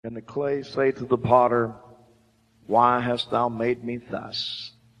And the clay say to the potter, why hast thou made me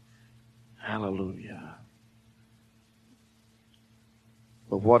thus? Hallelujah.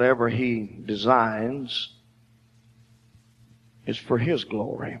 But whatever he designs is for his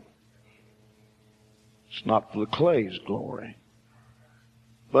glory. It's not for the clay's glory,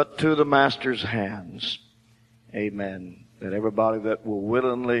 but to the master's hands. Amen. That everybody that will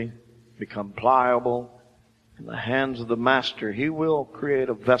willingly become pliable in the hands of the master, he will create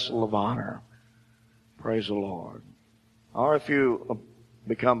a vessel of honor. Praise the Lord. Or if you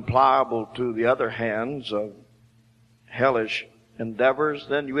become pliable to the other hands of hellish endeavors,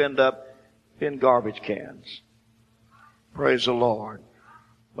 then you end up in garbage cans. Praise the Lord.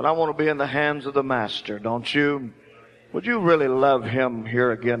 But I want to be in the hands of the master, don't you? Would you really love him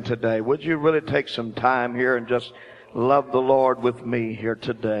here again today? Would you really take some time here and just love the Lord with me here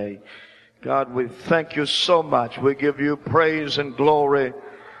today? God, we thank you so much. We give you praise and glory.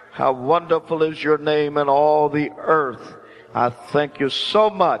 How wonderful is your name in all the earth. I thank you so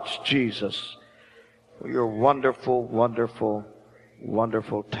much, Jesus, for your wonderful, wonderful,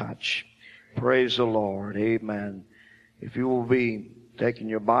 wonderful touch. Praise the Lord. Amen. If you will be taking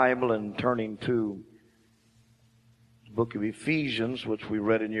your Bible and turning to the book of Ephesians, which we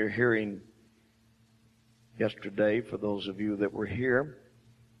read in your hearing yesterday, for those of you that were here,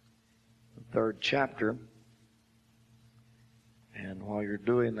 the 3rd chapter. And while you're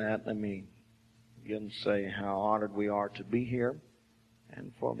doing that, let me again say how honored we are to be here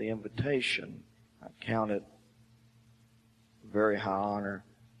and for the invitation. I count it a very high honor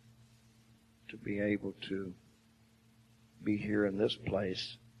to be able to be here in this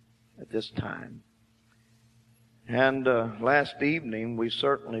place at this time. And last evening we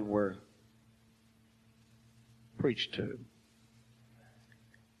certainly were preached to.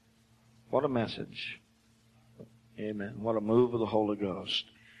 What a message. Amen. What a move of the Holy Ghost.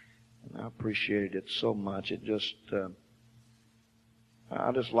 And I appreciated it so much. It just,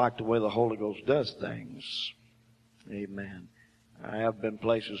 I just like the way the Holy Ghost does things. Amen. I have been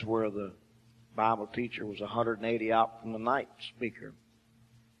places where the Bible teacher was 180 out from the night speaker.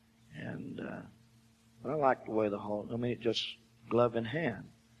 And I like the way it just glove in hand.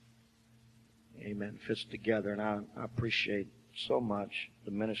 Amen. Fits together. And I appreciate so much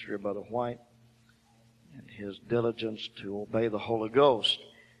the ministry of Brother White and his diligence to obey the Holy Ghost.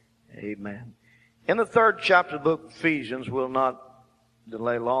 Amen. In the 3rd chapter of the book of Ephesians, we'll not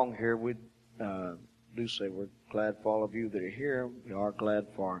delay long here. We do say we're glad for all of you that are here. We are glad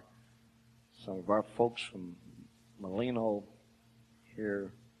for some of our folks from Molino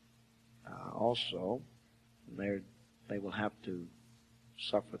here also. And they will have to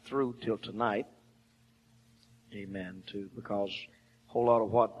suffer through till tonight. Amen. Because a whole lot of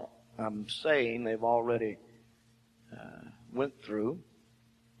what I'm saying they've already went through,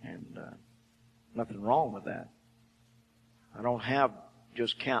 and nothing wrong with that. I don't have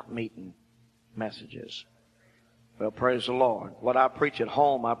just camp meeting messages. Well, praise the Lord. What I preach at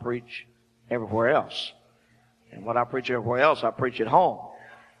home, I preach everywhere else. And what I preach everywhere else, I preach at home.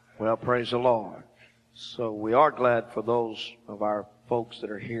 Well, praise the Lord. So we are glad for those of our folks that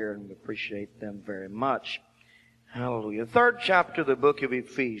are here, and we appreciate them very much. Hallelujah. 3rd chapter of the book of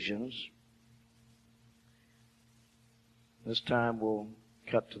Ephesians. This time we'll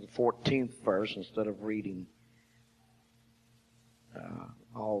cut to the 14th verse instead of reading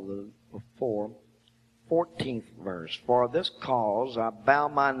all the before. 14th verse. For this cause I bow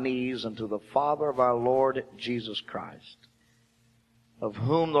my knees unto the Father of our Lord Jesus Christ, of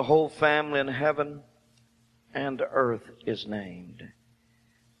whom the whole family in heaven and earth is named,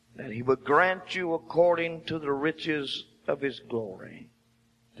 that he would grant you according to the riches of his glory,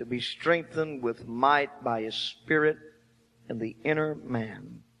 to be strengthened with might by his Spirit in the inner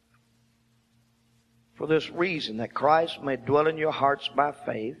man. For this reason, that Christ may dwell in your hearts by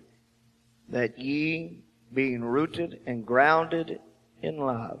faith, that ye, being rooted and grounded in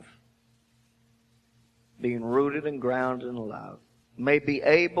love, may be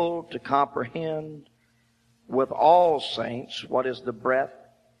able to comprehend with all saints what is the breadth,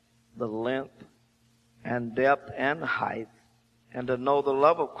 the length, and depth, and height, and to know the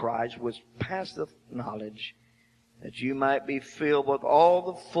love of Christ which passeth knowledge, that you might be filled with all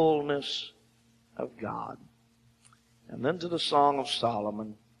the fullness of God. And then to the Song of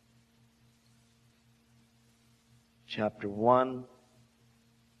Solomon, chapter 1,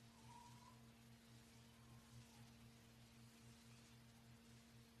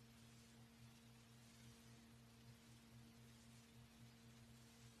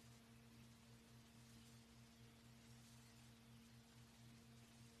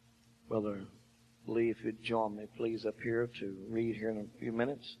 Brother Lee, if you'd join me, please, up here to read here in a few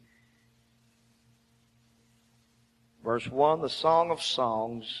minutes. Verse 1, the Song of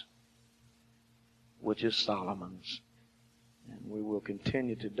Songs, which is Solomon's. And we will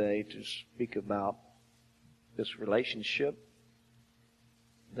continue today to speak about this relationship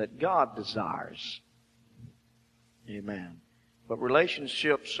that God desires. Amen. But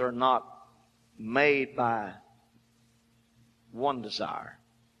relationships are not made by one desire.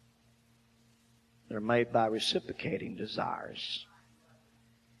 They're made by reciprocating desires.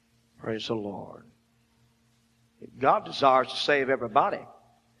 Praise the Lord. God desires to save everybody,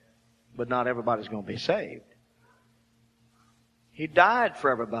 but not everybody's going to be saved. He died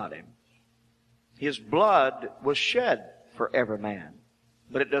for everybody. His blood was shed for every man,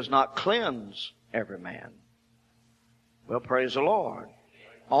 but it does not cleanse every man. Well, praise the Lord.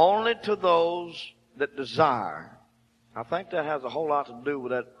 Only to those that desire. I think that has a whole lot to do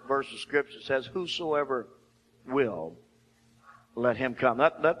with that verse of Scripture that says, whosoever will, let him come.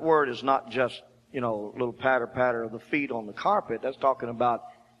 That word is not just, a little patter of the feet on the carpet. That's talking about,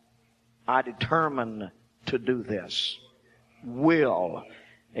 I determine to do this. Will.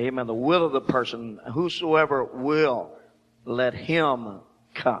 Amen. The will of the person. Whosoever will, let him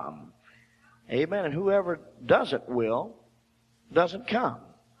come. Amen. And whoever doesn't will, doesn't come.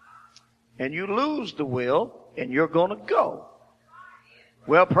 And you lose the will, and you're going to go.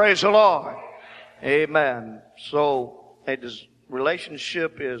 Well, praise the Lord. Amen. So,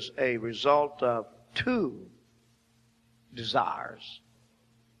 relationship is a result of two desires.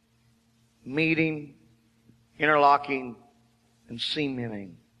 Meeting, interlocking, and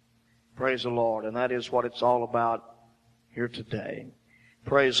cementing. Praise the Lord. And that is what it's all about here today.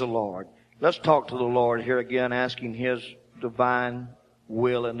 Praise the Lord. Let's talk to the Lord here again, asking His divine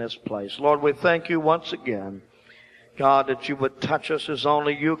will in this place. Lord, we thank You once again, God, that You would touch us as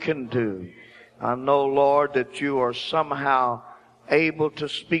only You can do. I know, Lord, that You are somehow able to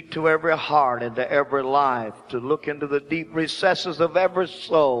speak to every heart and to every life, to look into the deep recesses of every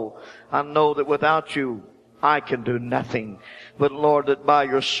soul. I know that without You, I can do nothing. But Lord, that by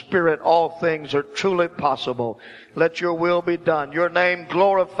Your Spirit all things are truly possible. Let Your will be done. Your name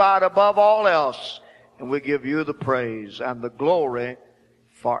glorified above all else. And we give You the praise and the glory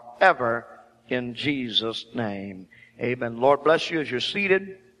forever in Jesus' name. Amen. Lord bless you as you're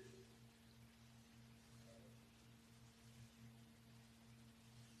seated.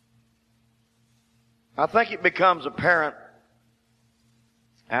 I think it becomes apparent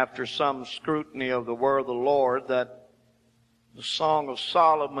after some scrutiny of the word of the Lord that the Song of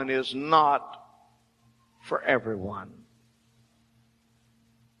Solomon is not for everyone.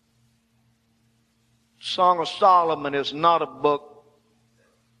 Song of Solomon is not a book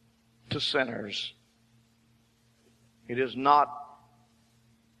to sinners. It is not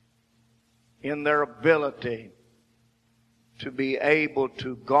in their ability to be able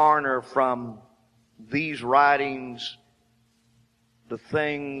to garner from these writings the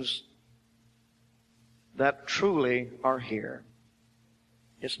things that truly are here.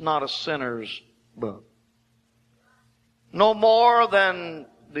 It's not a sinner's book. No more than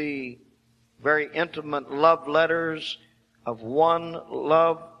the very intimate love letters of one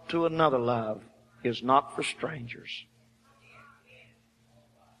love to another love is not for strangers.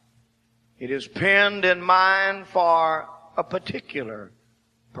 It is penned in mind for a particular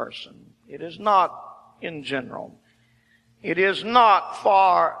person. It is not in general. It is not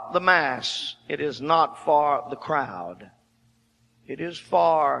for the mass. It is not for the crowd. It is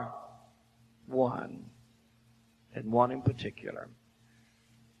for one, and one in particular.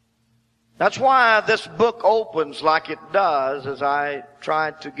 That's why this book opens like it does, as I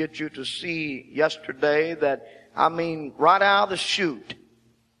tried to get you to see yesterday, that, right out of the chute.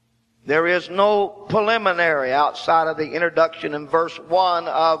 There is no preliminary outside of the introduction in verse 1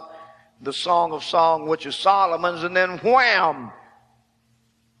 of the Song of Songs, which is Solomon's, and then wham!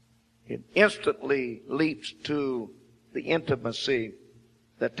 It instantly leaps to the intimacy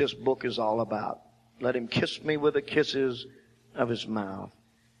that this book is all about. Let him kiss me with the kisses of his mouth.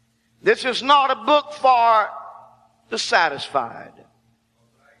 This is not a book for the satisfied.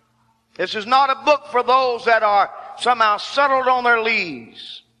 This is not a book for those that are somehow settled on their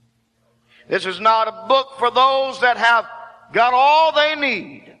lees. This is not a book for those that have got all they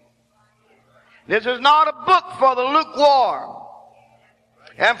need. This is not a book for the lukewarm.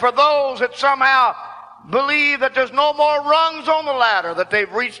 And for those that somehow believe that there's no more rungs on the ladder, that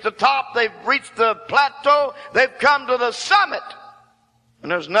they've reached the top, they've reached the plateau, they've come to the summit,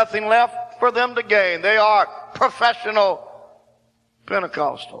 and there's nothing left for them to gain. They are professional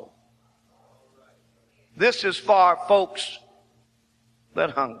Pentecostal. This is for folks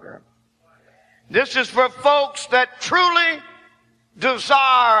that hunger. This is for folks that truly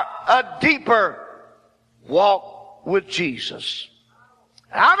desire a deeper walk with Jesus.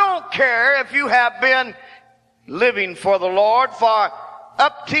 I don't care if you have been living for the Lord for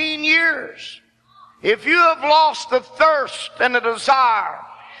up 10 years. If you have lost the thirst and the desire,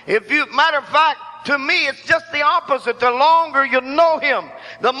 matter of fact, to me, it's just the opposite. The longer you know Him,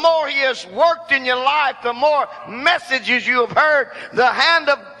 the more He has worked in your life, the more messages you have heard, the hand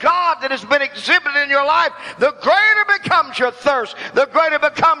of God that has been exhibited in your life, the greater becomes your thirst, the greater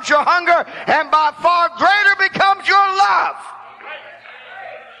becomes your hunger, and by far greater becomes your love.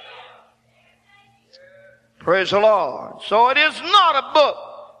 Praise the Lord. So it is not a book.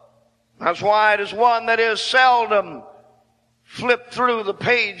 That's why it is one that is seldom flipped through the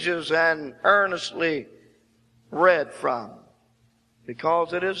pages and earnestly read from,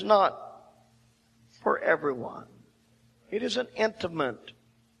 because it is not for everyone. It is an intimate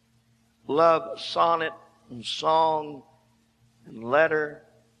love sonnet and song and letter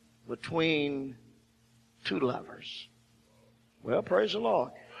between two lovers. Well, praise the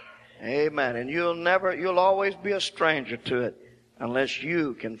Lord. Amen. And you'll always be a stranger to it unless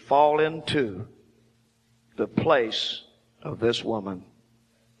you can fall into the place of this woman.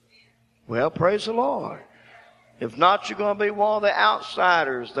 Well, praise the Lord. If not, you're going to be one of the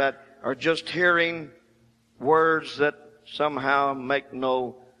outsiders that are just hearing words that somehow make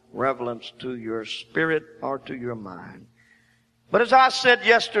no relevance to your spirit or to your mind. But as I said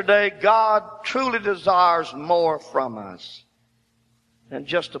yesterday, God truly desires more from us than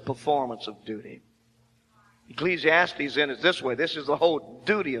just a performance of duty. Ecclesiastes in it this way. This is the whole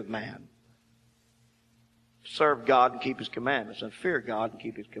duty of man. Serve God and keep His commandments, and fear God and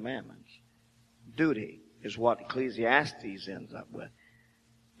keep His commandments. Duty is what Ecclesiastes ends up with.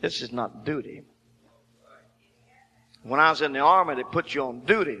 This is not duty. When I was in the army, they put you on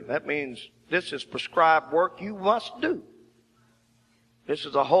duty. That means this is prescribed work you must do. This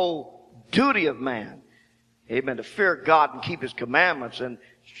is the whole duty of man. Amen. To fear God and keep His commandments. And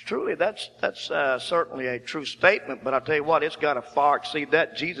truly, that's certainly a true statement. But I tell you what, it's got to far exceed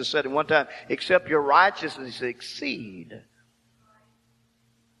that. Jesus said at one time, "Except your righteousness exceed."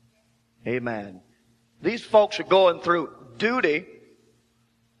 Amen. These folks are going through duty,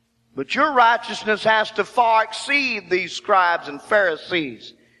 but your righteousness has to far exceed these scribes and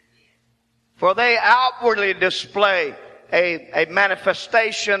Pharisees. For they outwardly display a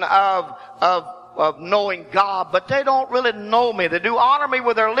manifestation of knowing God, but they don't really know me. They do honor me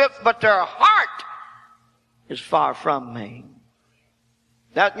with their lips, but their heart is far from me.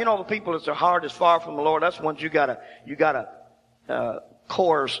 That, the people that their heart is far from the Lord, that's the ones you gotta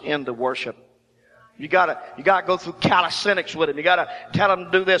coerce into worship. You gotta go through calisthenics with them. You gotta tell them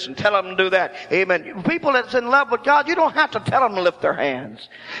to do this and tell them to do that. Amen. People that's in love with God, you don't have to tell them to lift their hands.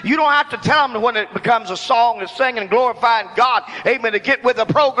 You don't have to tell them when it becomes a song to sing and glorifying God. Amen. To get with the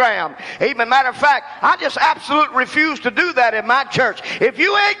program. Amen. Matter of fact, I just absolutely refuse to do that in my church. If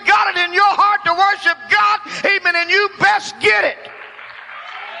you ain't got it in your heart to worship God, amen, then you best get it.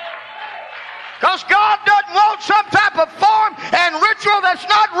 Because God doesn't want some type of form and ritual that's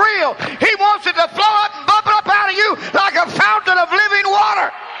not real. He wants it to flow up and bubble up out of you like a fountain of living water.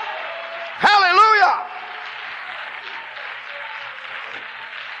 Hallelujah.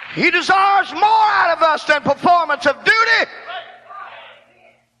 He desires more out of us than performance of duty.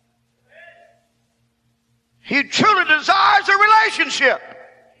 He truly desires a relationship.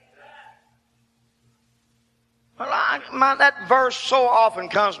 Well, that verse so often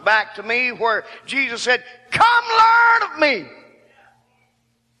comes back to me where Jesus said, "Come learn of me."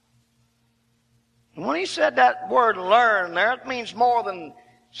 And when He said that word learn there, it means more than,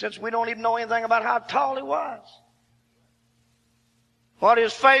 since we don't even know anything about how tall He was. What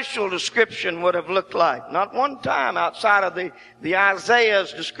His facial description would have looked like. Not one time outside of the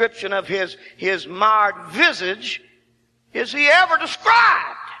Isaiah's description of his marred visage is He ever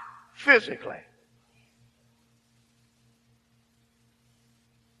described physically.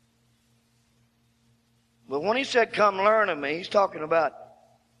 But when He said, "Come learn of me," He's talking about,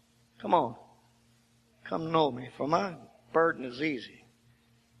 come on, come know me, for my burden is easy.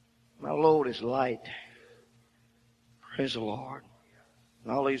 My load is light. Praise the Lord.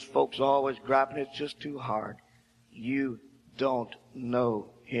 And all these folks are always griping, it's just too hard. You don't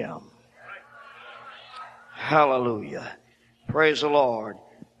know Him. Hallelujah. Praise the Lord.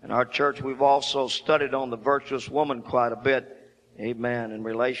 In our church, we've also studied on the virtuous woman quite a bit. Amen. In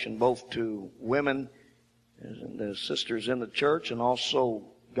relation both to women and the sisters in the church, and also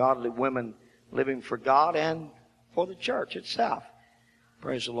godly women living for God and for the church itself.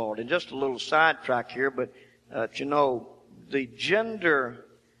 Praise the Lord. And just a little sidetrack here, but the gender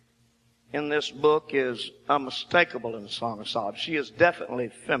in this book is unmistakable in the Song of Solomon. She is definitely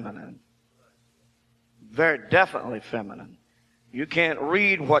feminine. Very definitely feminine. You can't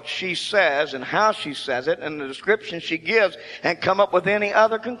read what she says and how she says it and the description she gives and come up with any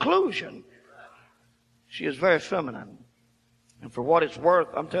other conclusion. She is very feminine. And for what it's worth,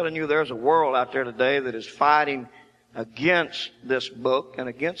 I'm telling you, there's a world out there today that is fighting against this book and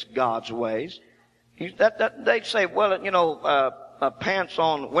against God's ways. They say, well, pants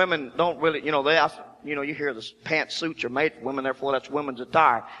on women don't really, you hear the pantsuits are made for women, therefore that's women's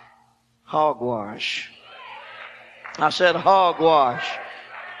attire. Hogwash. I said hogwash.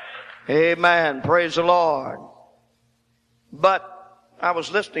 Amen. Praise the Lord. But I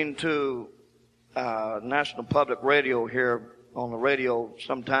was listening to National Public Radio here on the radio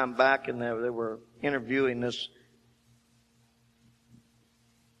some time back, and they were interviewing this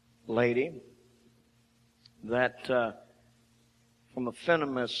lady that from a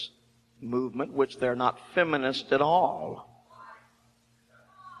feminist movement, which they're not feminist at all.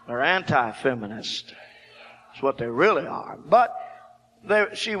 They're anti-feminist. That's what they really are. But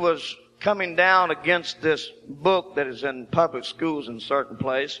she was coming down against this book that is in public schools in a certain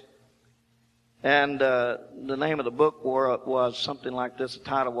place. And the name of the book was something like this. The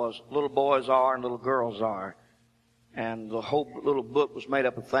title was Little Boys Are and Little Girls Are. And the whole little book was made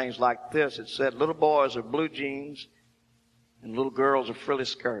up of things like this. It said, little boys are blue jeans and little girls are frilly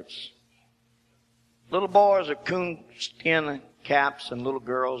skirts. Little boys are coonskin caps and little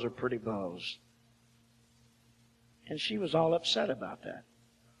girls are pretty bows. And she was all upset about that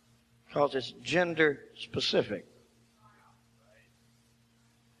because it's gender specific.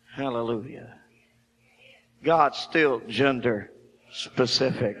 Hallelujah. God's still gender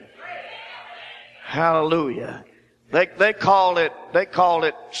specific. Hallelujah. They call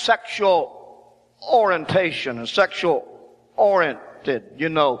it sexual orientation and sexual oriented.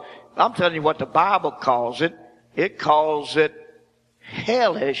 I'm telling you what the Bible calls it. It calls it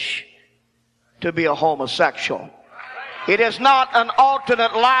hellish to be a homosexual. It is not an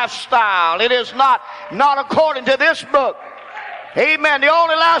alternate lifestyle. It is not according to this book. Amen. The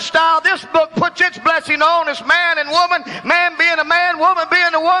only lifestyle this book puts its blessing on is man and woman, man being a man, woman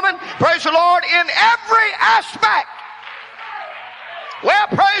being a woman. Praise the Lord in every aspect. Well,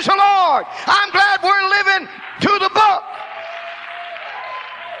 praise the Lord. I'm glad we're living to the book.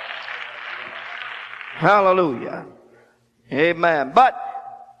 Hallelujah. Amen. But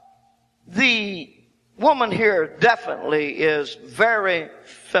the woman here definitely is very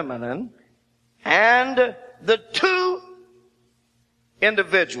feminine. And the two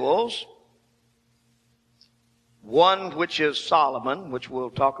individuals, one which is Solomon, which we'll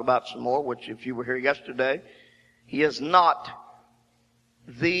talk about some more, which if you were here yesterday, he is not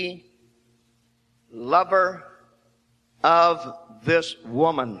the lover of this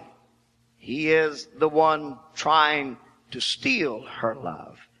woman. He is the one trying to steal her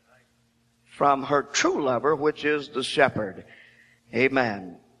love from her true lover, which is the shepherd.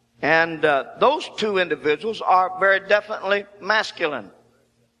 Amen. And those two individuals are very definitely masculine.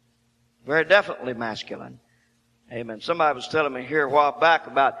 Very definitely masculine. Amen. Somebody was telling me here a while back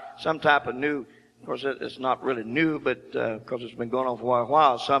about some type of new, of course it's not really new, but because it's been going on for a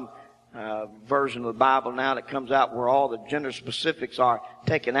while, some version of the Bible now that comes out where all the gender specifics are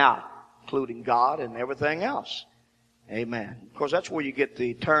taken out, including God and everything else. Amen. Of course, that's where you get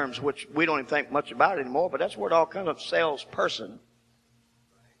the terms which we don't even think much about anymore, but that's where it all comes of salesperson.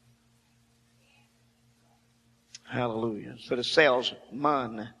 Hallelujah. So the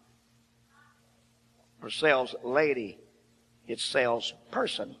salesman or sales lady, it's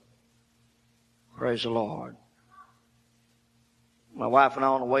salesperson. Praise the Lord. My wife and I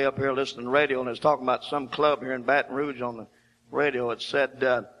on the way up here listening to the radio, and it was talking about some club here in Baton Rouge on the radio. It said,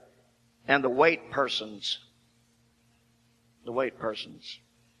 and the wait persons. The wait persons.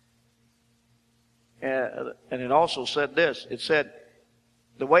 And it also said this. It said,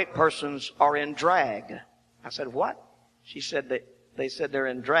 the wait persons are in drag. I said, what? She said they said they're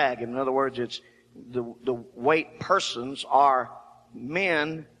in drag. In other words, it's the wait persons are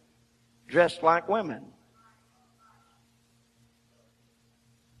men dressed like women.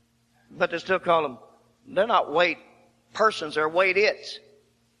 But they still call them, they're not wait persons, they're wait its.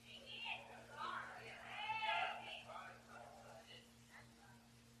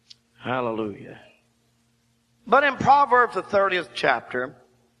 Hallelujah. But in Proverbs, the 30th chapter,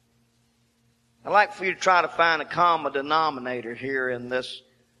 I'd like for you to try to find a common denominator here in this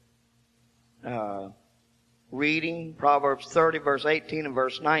reading. Proverbs 30, verse 18 and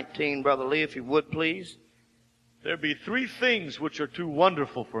verse 19. Brother Lee, if you would, please. There be three things which are too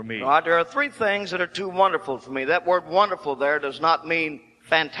wonderful for me. All right, there are three things that are too wonderful for me. That word wonderful there does not mean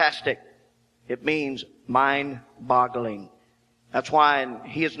fantastic. It means mind-boggling. That's why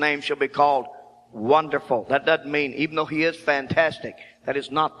his name shall be called Wonderful. That doesn't mean, even though he is fantastic, that is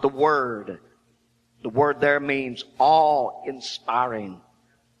not the word. The word there means awe-inspiring.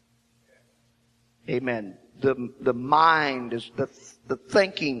 Amen. The mind is the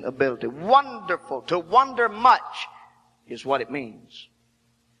thinking ability. Wonderful. To wonder much is what it means.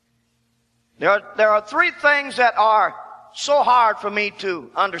 There are three things that are so hard for me to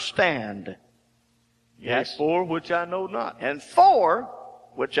understand. Yes. 4 which I know not. And 4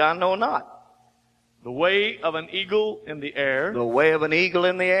 which I know not. The way of an eagle in the air. The way of an eagle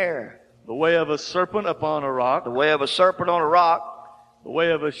in the air. The way of a serpent upon a rock. The way of a serpent on a rock. The way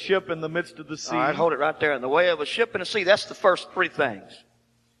of a ship in the midst of the sea. All right, hold it right there. In the way of a ship in the sea. That's the first 3 things.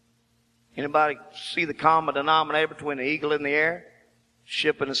 Anybody see the common denominator between an eagle in the air,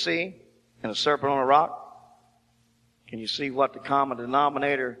 ship in the sea, and a serpent on a rock? Can you see what the common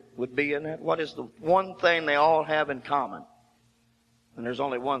denominator would be in that? What is the one thing they all have in common? And there's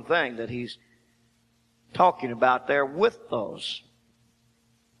only one thing that he's talking about there with those.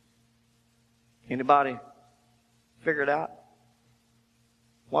 Anybody figure it out?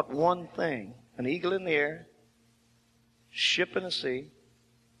 What one thing? An eagle in the air, ship in the sea,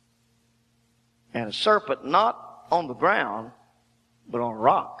 and a serpent not on the ground, but on a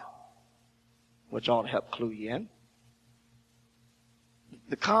rock, which ought to help clue you in.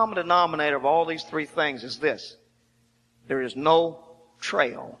 The common denominator of all these 3 things is this. There is no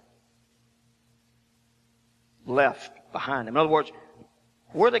trail left behind them. In other words,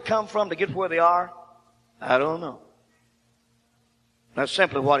 where they come from to get where they are, I don't know. That's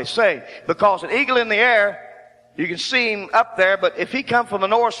simply what he's saying. Because an eagle in the air, you can see him up there, but if he come from the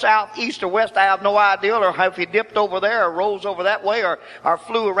north, south, east, or west, I have no idea, or if he dipped over there, or rose over that way, or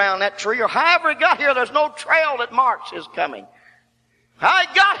flew around that tree, or however he got here, there's no trail that marks his coming. How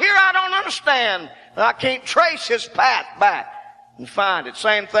he got here, I don't understand. I can't trace his path back and find it.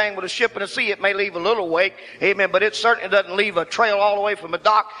 Same thing with a ship in the sea. It may leave a little wake, amen, but it certainly doesn't leave a trail all the way from the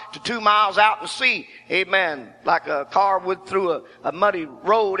dock to 2 miles out in the sea, amen, like a car would through a muddy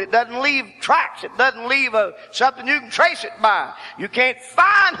road. It doesn't leave tracks. It doesn't leave something you can trace it by. You can't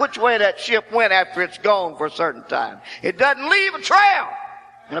find which way that ship went after it's gone for a certain time. It doesn't leave a trail.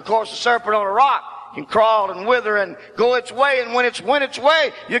 And of course, the serpent on a rock can crawl and wither and go its way, and when it's went its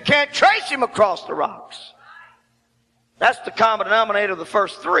way, you can't trace him across the rocks. That's the common denominator of the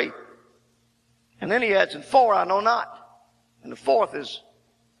first 3. And then he adds in 4, I know not. And the 4th is,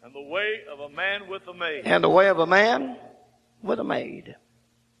 and the way of a man with a maid. And the way of a man with a maid.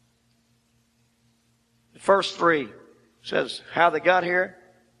 The first 3 says, how they got here,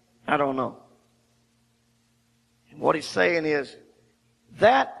 I don't know. And what he's saying is,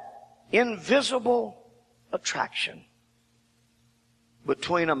 that invisible attraction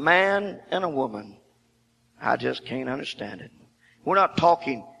between a man and a woman, I just can't understand it. We're not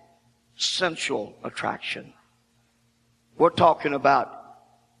talking sensual attraction. We're talking about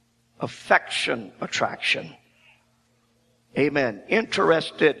affection attraction. Amen.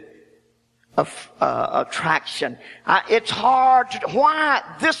 Interested attraction. It's hard to, why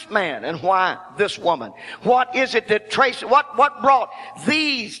this man and why this woman? What is it that traces, what brought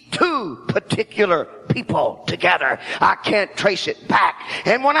these 2 particular people together? I can't trace it back.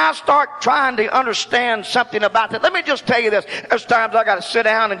 And when I start trying to understand something about that, let me just tell you this. There's times I got to sit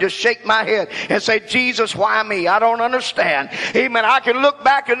down and just shake my head and say, Jesus, why me? I don't understand. Amen. I can look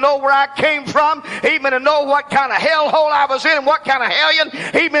back and know where I came from. Amen. And know what kind of hellhole I was in and what kind of hellion,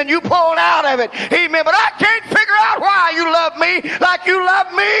 amen, you pulled out of it. Amen. But I can't figure out why you love me like you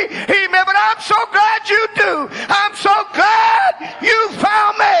love me. Amen. But I'm so glad you do. I'm so glad you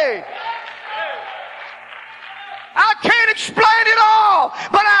found me. I can't explain it all,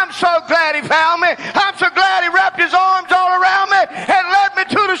 but I'm so glad he found me. I'm so glad he wrapped his arms all around me and led me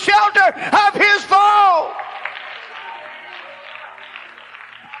to the shelter of his fold.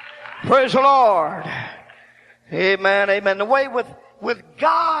 Praise the Lord. Amen, amen. The way with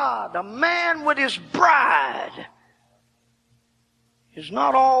God, a man with his bride, is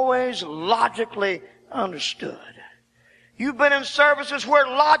not always logically understood. You've been in services where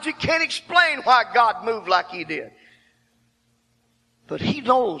logic can't explain why God moved like he did. But he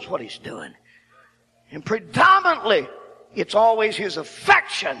knows what he's doing. And predominantly, it's always his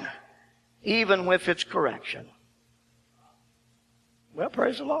affection, even with its correction. Well,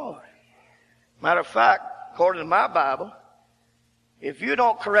 praise the Lord. Matter of fact, according to my Bible, if you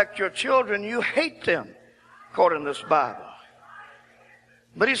don't correct your children, you hate them, according to this Bible.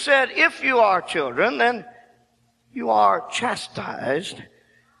 But he said, if you are children, then you are chastised,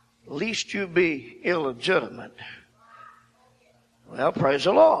 lest you be illegitimate. Well, praise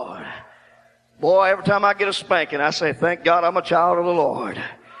the Lord. Boy, every time I get a spanking, I say, thank God I'm a child of the Lord.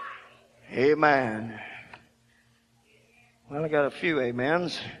 Amen. Well, I got a few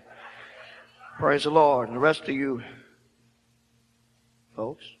amens. Praise the Lord. And the rest of you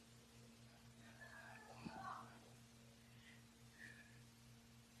folks.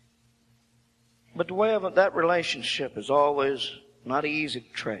 But the way of that relationship is always not easy to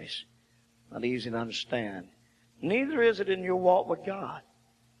trace, not easy to understand. Neither is it in your walk with God.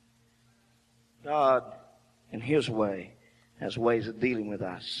 God, in His way, has ways of dealing with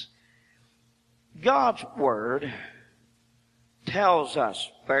us. God's Word tells us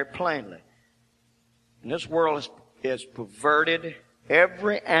very plainly, and this world has perverted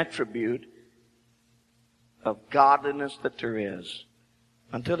every attribute of godliness that there is,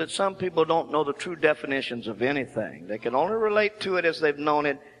 until that some people don't know the true definitions of anything. They can only relate to it as they've known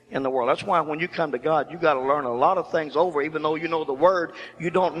it in the world. That's why when you come to God, you got to learn a lot of things over. Even though you know the Word, you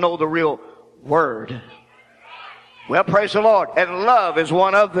don't know the real Word. Well, praise the Lord. And love is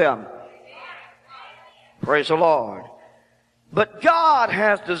one of them. Praise the Lord. But God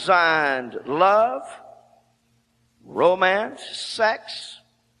has designed love, romance, sex,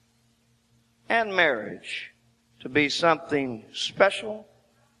 and marriage to be something special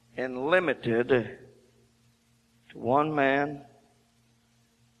and limited to one man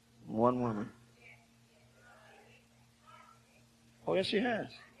and one woman. Oh, yes, He has.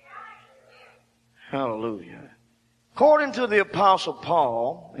 Hallelujah. According to the Apostle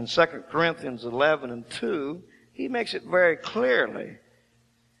Paul in 2 Corinthians 11 and 2, he makes it very clearly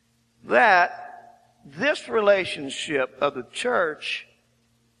that this relationship of the church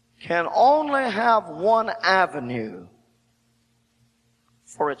can only have one avenue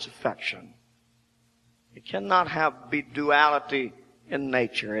for its affection. It cannot be duality in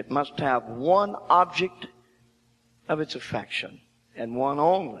nature. It must have one object of its affection, and one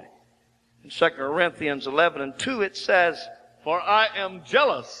only. In 2 Corinthians 11 and 2 it says, For I am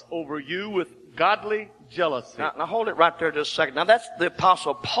jealous over you with godly jealousy. Now hold it right there just a second. Now that's the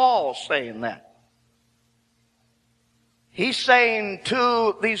Apostle Paul saying that. He's saying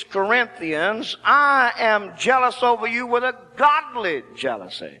to these Corinthians, I am jealous over you with a godly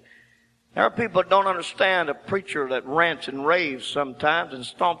jealousy. There are people that don't understand a preacher that rants and raves sometimes and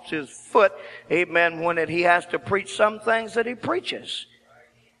stomps his foot, amen, when he has to preach some things that he preaches.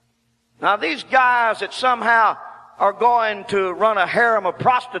 Now these guys that somehow are going to run a harem of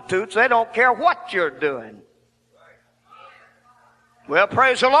prostitutes, they don't care what you're doing. Well,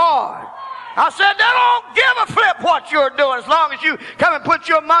 praise the Lord. I said, they don't give a flip what you're doing. As long as you come and put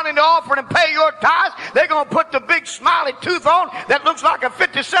your money in the offering and pay your tithes, they're going to put the big smiley tooth on that looks like a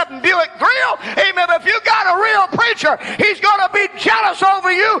 57 Buick grill. Amen. But if you got a real preacher, he's going to be jealous over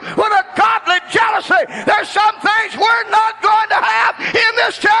you with a godly jealousy. There's some things we're not going to have in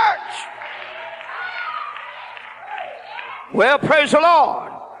this church. Well, praise the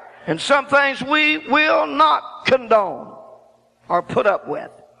Lord. And some things we will not condone or put up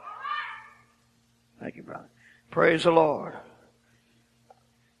with. Thank you, brother. Praise the Lord.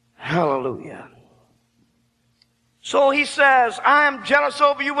 Hallelujah. So he says, I am jealous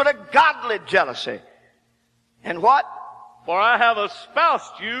over you with a godly jealousy. And what? For I have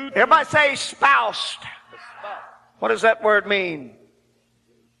espoused you. Everybody say espoused. What does that word mean?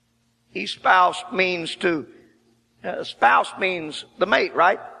 Espoused means to, spouse means the mate,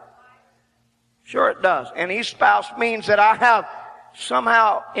 right? Sure it does. And espoused means that I have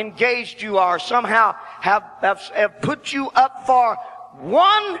somehow engaged you or somehow have put you up for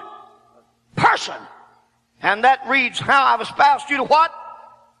one person. And that reads, how I've espoused you to what?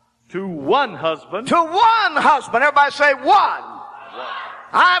 To one husband. To one husband. Everybody say one.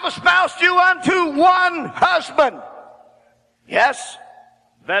 I've espoused you unto one husband. Yes.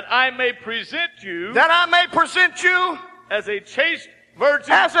 That I may present you. That I may present you. As a chaste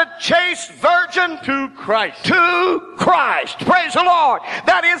virgin. As a chaste virgin. To Christ. To Christ. Praise the Lord.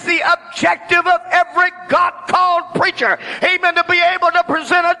 That is the objective of every God-called preacher. Amen. To be able to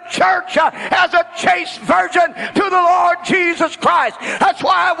present a church as a chaste virgin to the Lord Jesus Christ. That's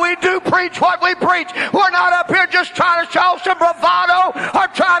why we do preach what we preach. We're not up here just trying to show some bravado or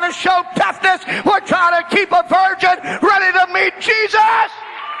trying to show toughness. We're trying to keep a virgin ready to meet Jesus.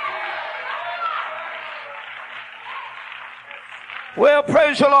 Well,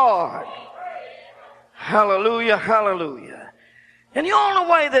 praise the Lord. Hallelujah, hallelujah. And the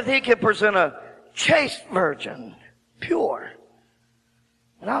only way that he can present a chaste virgin, pure,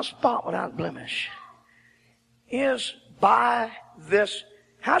 without spot, without blemish, is by this.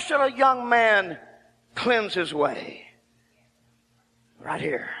 How shall a young man cleanse his way? Right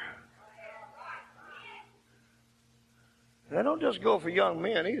here. They don't just go for young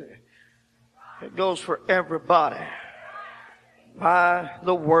men either. It goes for everybody. By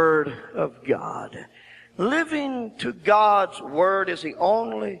the Word of God. Living to God's Word is the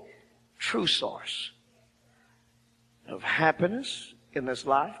only true source of happiness in this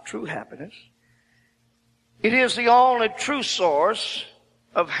life, true happiness. It is the only true source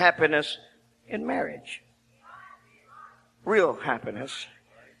of happiness in marriage. Real happiness.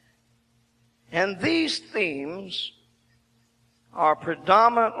 And these themes are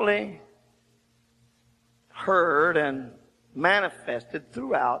predominantly heard and manifested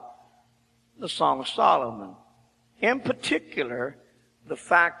throughout the Song of Solomon. In particular, the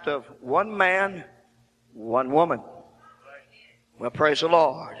fact of one man, one woman. Well, praise the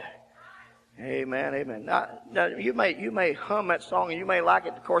Lord. Amen, amen. Now, you may hum that song and you may like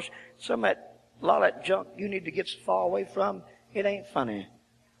it. Of course, a lot of that junk you need to get so far away from, it ain't funny.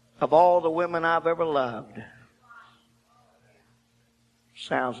 Of all the women I've ever loved.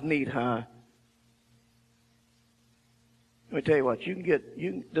 Sounds neat, huh? Let me tell you what,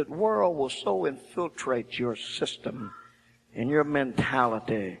 the world will so infiltrate your system and your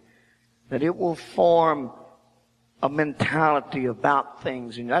mentality that it will form a mentality about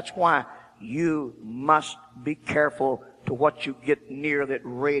things. And that's why you must be careful to what you get near that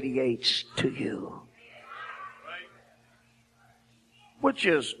radiates to you. Which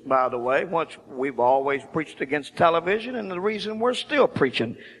is, by the way, what we've always preached against television, and the reason we're still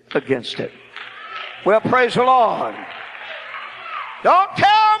preaching against it. Well, praise the Lord. Don't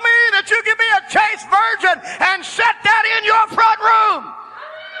tell me that you can be a chaste virgin and set that in your front room.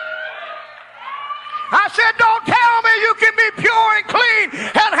 I said, don't tell me you can be pure and clean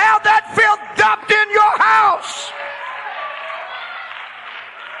and have that filth dumped in your house.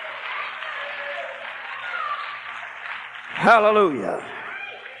 Hallelujah.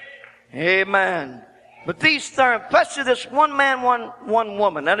 Amen. But these terms, especially this one man, one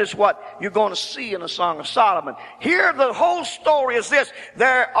woman, that is what you're going to see in the Song of Solomon. Here, the whole story is this.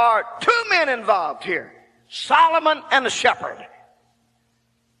 There are two men involved here. Solomon and the shepherd.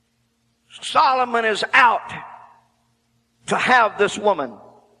 Solomon is out to have this woman.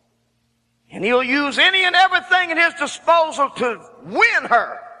 And he'll use any and everything at his disposal to win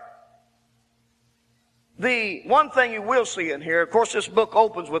her. The one thing you will see in here, of course this book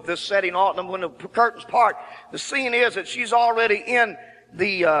opens with this setting on, when the curtains part, the scene is that she's already in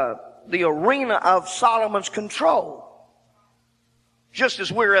the arena of Solomon's control. Just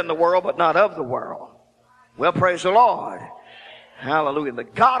as we're in the world, but not of the world. Well, praise the Lord. Hallelujah. The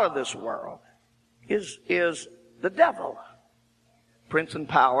God of this world is the devil. Prince and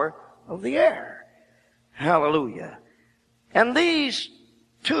power of the air. Hallelujah. And these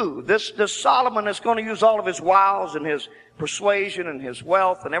two, this Solomon is going to use all of his wiles and his persuasion and his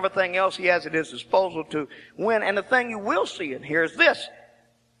wealth and everything else he has at his disposal to win. And the thing you will see in here is this.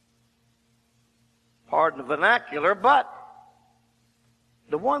 Pardon the vernacular, but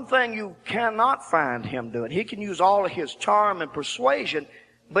the one thing you cannot find him doing, he can use all of his charm and persuasion,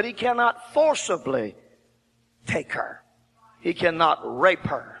 but he cannot forcibly take her. He cannot rape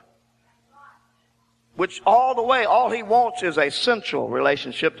her. Which all he wants is a sensual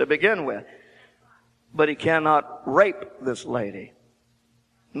relationship to begin with. But he cannot rape this lady.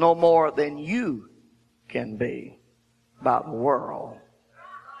 No more than you can be by the world.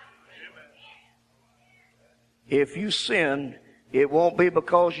 If you sin, it won't be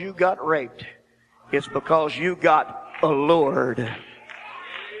because you got raped. It's because you got allured.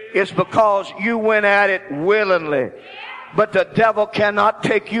 It's because you went at it willingly. But the devil cannot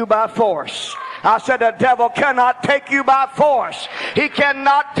take you by force. I said the devil cannot take you by force. He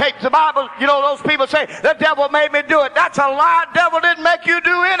cannot take the Bible. You know, those people say, the devil made me do it. That's a lie. The devil didn't make you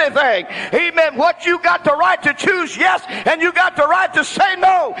do anything. Amen. What you got the right to choose, yes, and you got the right to say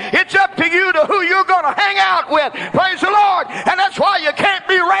no. It's up to you to who you're going to hang out with. Praise the Lord. And that's why you can't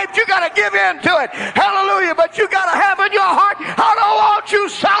be raped. You got to give in to it. Hallelujah. But you got to have in your heart, I don't want you,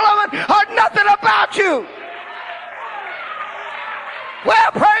 Solomon, or nothing about you.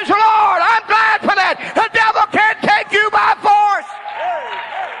 Well, praise the Lord. I'm glad for that. The devil can't take you by force.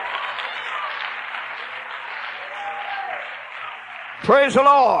 Praise the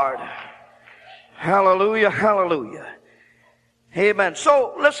Lord. Hallelujah, hallelujah. Amen.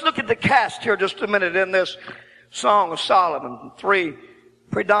 So let's look at the cast here just a minute in this Song of Solomon. Three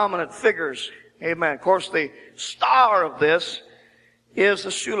predominant figures. Amen. Of course, the star of this is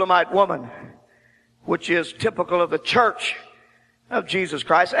the Shulamite woman, which is typical of the church of Jesus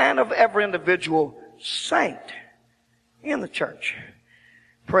Christ and of every individual saint in the church.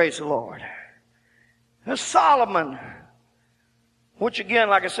 Praise the Lord. Now, Solomon, which again,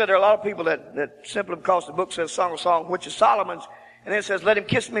 like I said, there are a lot of people that simply because the book says Song of Songs, which is Solomon's, And then it says, let him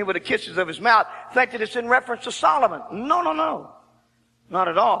kiss me with the kisses of his mouth. Think that it's in reference to Solomon. No, no, no. Not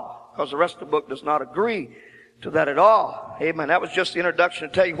at all. Because the rest of the book does not agree to that at all. Amen. That was just the introduction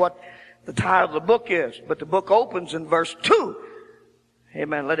to tell you what the title of the book is. But the book opens in verse 2.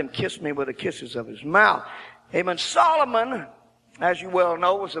 Amen. Let him kiss me with the kisses of his mouth. Amen. Solomon, as you well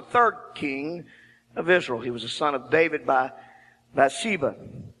know, was the third king of Israel. He was the son of David by Bathsheba.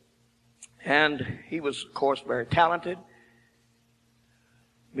 And he was, of course, very talented.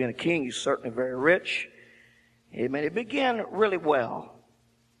 Being a king, he's certainly very rich. Amen. He began really well.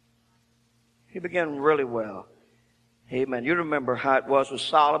 He began really well. Amen. You remember how it was with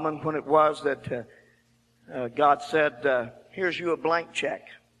Solomon when it was that God said, here's you a blank check.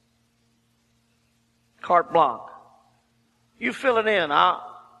 Carte blanche. You fill it in, and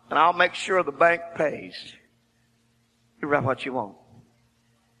I'll make sure the bank pays. You write what you want.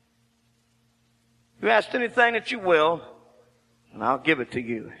 You ask anything that you will, and I'll give it to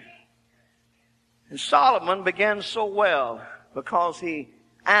you. And Solomon began so well because he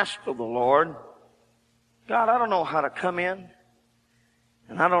asked of the Lord, God, I don't know how to come in,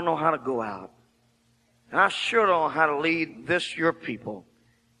 and I don't know how to go out. And I sure don't know how to lead this, your people.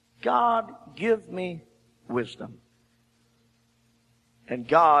 God, give me wisdom. And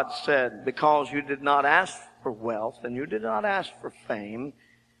God said, because you did not ask for wealth and you did not ask for fame,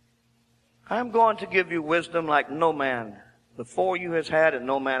 I'm going to give you wisdom like no man before you has had and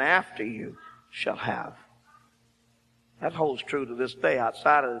no man after you shall have. That holds true to this day.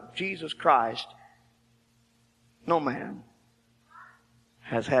 Outside of Jesus Christ, no man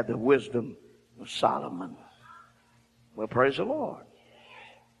has had the wisdom of Solomon. Well, praise the Lord.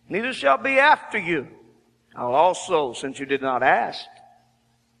 Neither shall be after you. I'll also, since you did not ask.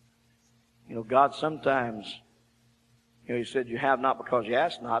 You know, God sometimes, he said you have not because you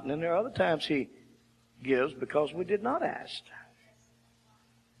ask not. And then there are other times he gives because we did not ask.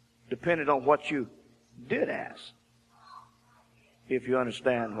 Depending on what you did ask. If you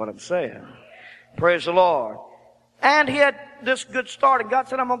understand what I'm saying. Praise the Lord. And he had this good start. And God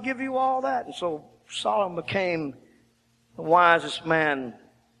said, I'm going to give you all that. And so Solomon became the wisest man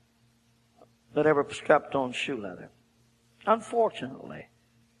that ever stepped on shoe leather. Unfortunately.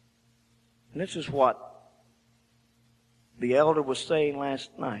 And this is what the elder was saying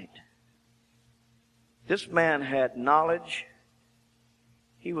last night. This man had knowledge.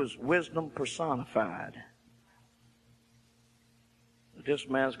 He was wisdom personified. But this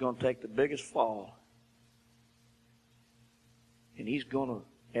man's going to take the biggest fall. And he's going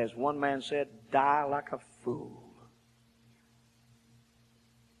to, as one man said, die like a fool.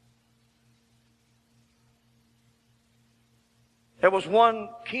 There was one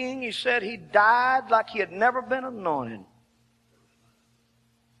king, he said he died like he had never been anointed.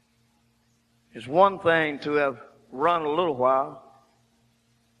 It's one thing to have run a little while,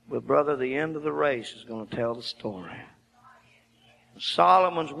 but brother, the end of the race is going to tell the story.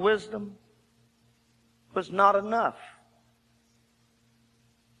 Solomon's wisdom was not enough.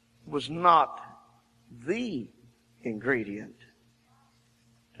 It was not the ingredient.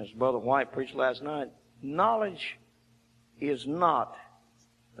 As Brother White preached last night, knowledge is not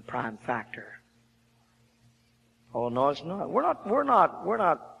the prime factor. Oh no, it's not. We're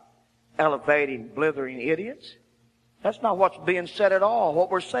not elevating blithering idiots. That's not what's being said at all. What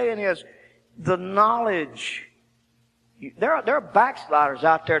we're saying is the knowledge. There are backsliders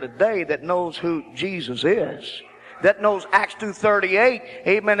out there today that knows who Jesus is. That knows Acts 2:38,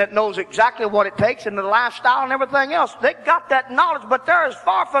 amen, that knows exactly what it takes in the lifestyle and everything else. They got that knowledge, but they're as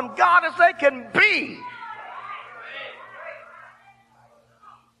far from God as they can be.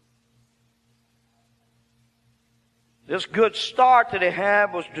 This good start that he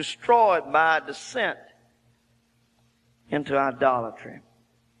had was destroyed by descent into idolatry.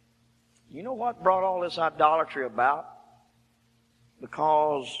 You know what brought all this idolatry about?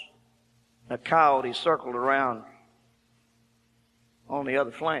 Because a coyote circled around on the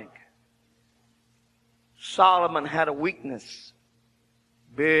other flank. Solomon had a weakness.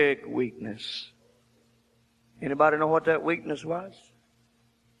 Big weakness. Anybody know what that weakness was?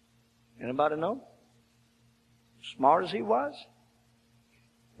 Anybody know? Smart as he was?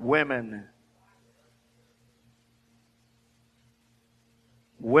 Women.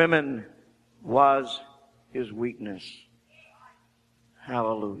 Women was his weakness.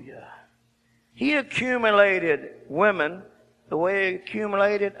 Hallelujah. He accumulated women the way he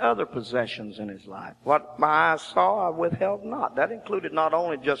accumulated other possessions in his life. What my eyes saw, I withheld not. That included not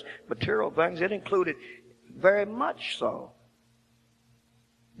only just material things, it included very much so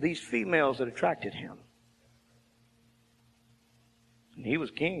these females that attracted him. And he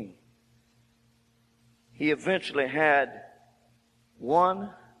was king. He eventually had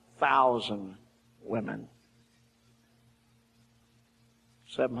 1,000 women.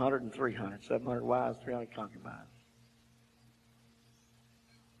 700 and 300. 700 wives, 300 concubines.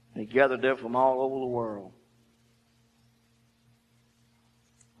 And he gathered them from all over the world.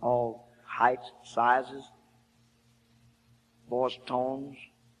 All heights, sizes, voice tones,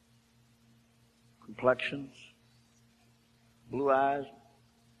 complexions, blue eyes,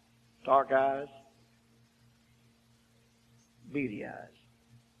 dark eyes, beady eyes.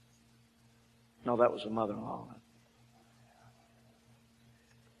 No, that was the mother-in-law.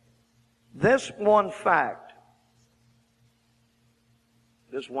 This one fact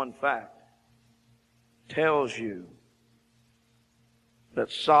tells you that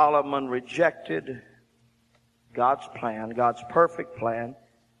Solomon rejected God's plan, God's perfect plan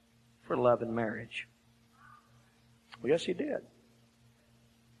for love and marriage. Well, yes, he did.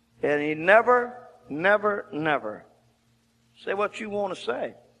 And he never, say what you want to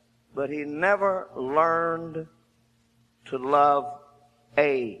say, but he never learned to love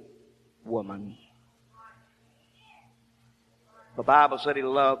a woman. The Bible said he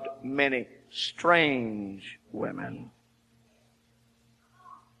loved many strange women.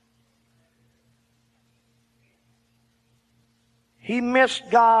 He missed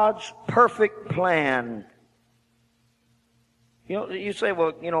God's perfect plan. You know, you say,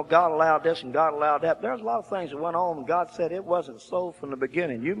 well, you know, God allowed this and God allowed that. There's a lot of things that went on, and God said it wasn't so from the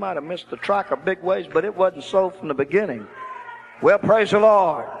beginning. You might have missed the track a big ways, but it wasn't so from the beginning. Well, praise the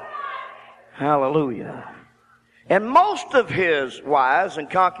Lord. Hallelujah. And most of his wives and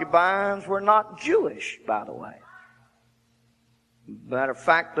concubines were not Jewish, by the way. Matter of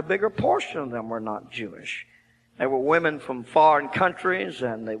fact, the bigger portion of them were not Jewish. They were women from foreign countries,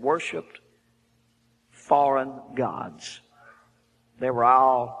 and they worshiped foreign gods. They were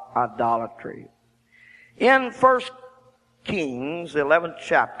all idolatry. In 1 Kings, the 11th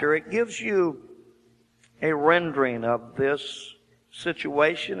chapter, it gives you a rendering of this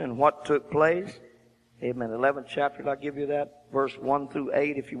situation and what took place. Amen. 11th chapter, did I give you that? Verse 1 through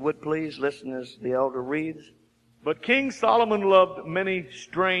 8, if you would please. Listen as the elder reads. But King Solomon loved many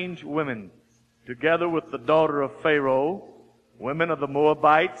strange women, together with the daughter of Pharaoh, women of the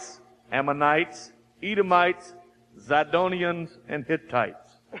Moabites, Ammonites, Edomites, Zidonians, and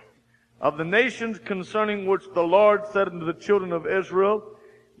Hittites. Of the nations concerning which the Lord said unto the children of Israel,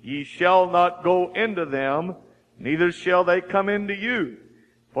 Ye shall not go into them, neither shall they come into you.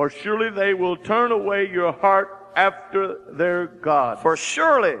 For surely they will turn away your heart after their God. For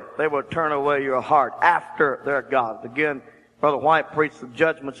surely they will turn away your heart after their God. Again, Brother White preached the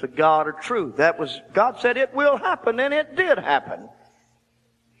judgments of God are true. That was, God said it will happen, and it did happen.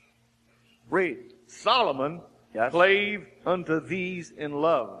 Read. Solomon clave unto these in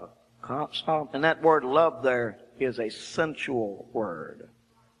love. And that word love there is a sensual word.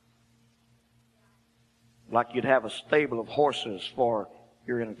 Like you'd have a stable of horses for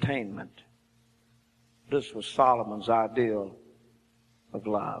your entertainment. This was Solomon's ideal of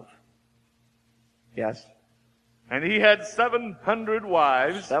love. Yes? And he had 700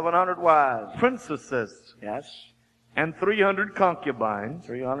 wives. 700 wives. Princesses. Yes. And 300 concubines.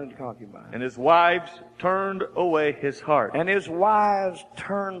 300 concubines. And his wives turned away his heart. And his wives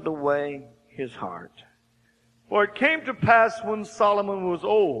turned away his heart. For it came to pass when Solomon was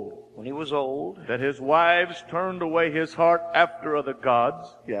old. When he was old. That his wives turned away his heart after other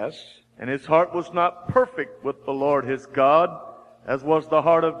gods. Yes. And his heart was not perfect with the Lord his God, as was the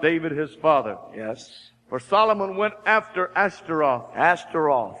heart of David his father. Yes. For Solomon went after Ashtaroth.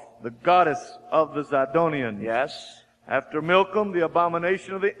 Ashtaroth. The goddess of the Zidonians. Yes. After Milcom, the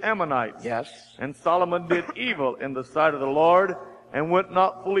abomination of the Ammonites. Yes. And Solomon did evil in the sight of the Lord, and went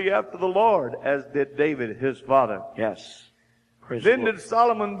not fully after the Lord, as did David his father. Yes. Praise then did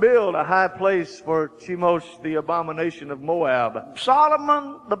Solomon build a high place for Chemosh, the abomination of Moab.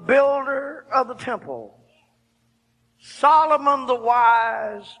 Solomon, the builder of the temple. Solomon, the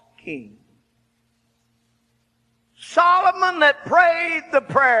wise king. Solomon that prayed the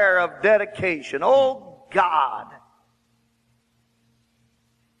prayer of dedication. Oh God,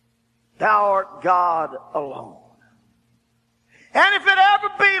 thou art God alone. And if it ever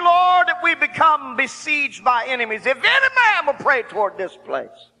be, Lord, that we become besieged by enemies, if any man will pray toward this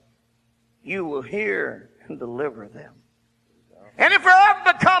place, you will hear and deliver them. And if there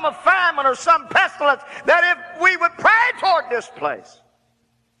ever become a famine or some pestilence, that if we would pray toward this place,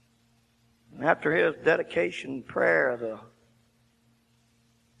 and after his dedication prayer, the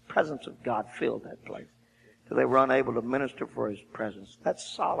presence of God filled that place, till they were unable to minister for his presence.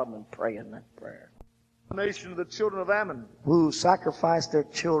 That's Solomon praying that prayer. Nation of the children of Ammon, who sacrificed their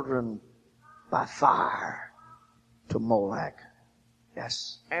children by fire to Molech.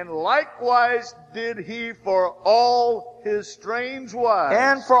 Yes. And likewise did he for all his strange wives.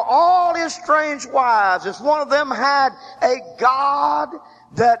 And for all his strange wives. If one of them had a god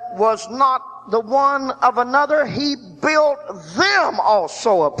that was not the one of another, he built them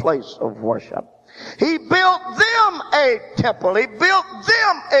also a place of worship. He built them a temple. He built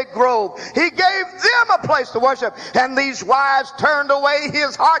them a grove. He gave them a place to worship. And these wives turned away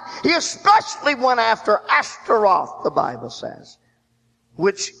his heart. He especially went after Ashtaroth, the Bible says,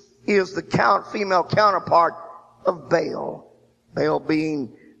 which is the female counterpart of Baal. Baal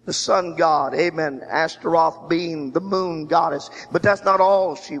being the sun god. Amen. Ashtaroth being the moon goddess. But that's not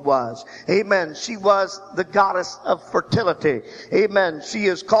all she was. Amen. She was the goddess of fertility. Amen. She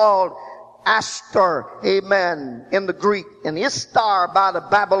is called Astor, amen, in the Greek, and Ishtar by the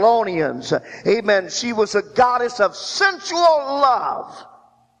Babylonians. Amen. She was a goddess of sensual love.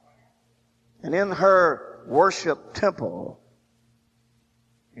 And in her worship temple,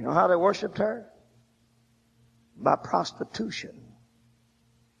 you know how they worshiped her? By prostitution.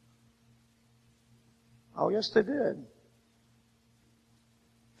 Oh, yes, they did.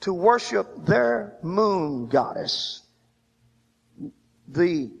 To worship their moon goddess.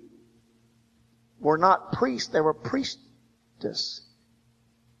 They were not priests, they were priestess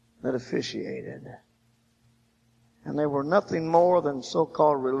that officiated. And they were nothing more than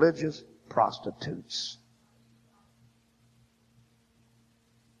so-called religious prostitutes.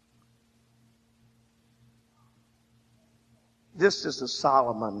 This is the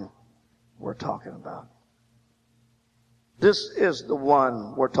Solomon we're talking about. This is the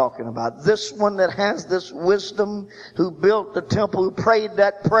one we're talking about. This one that has this wisdom, who built the temple, who prayed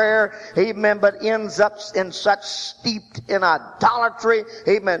that prayer, amen, but ends up in such steeped in idolatry,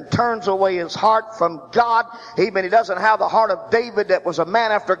 amen, turns away his heart from God, amen. He doesn't have the heart of David that was a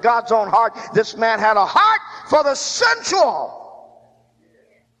man after God's own heart. This man had a heart for the sensual.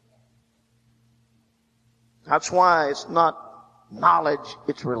 That's why it's not knowledge,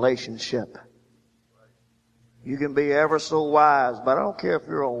 it's relationship. You can be ever so wise, but I don't care if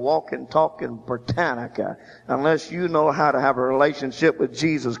you're a walking, talking Britannica, unless you know how to have a relationship with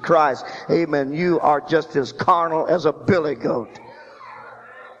Jesus Christ. Amen. You are just as carnal as a billy goat.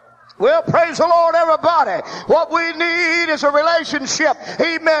 Well, praise the Lord, everybody. What we need is a relationship,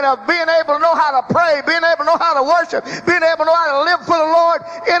 amen, of being able to know how to pray, being able to know how to worship, being able to know how to live for the Lord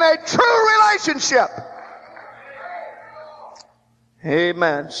in a true relationship.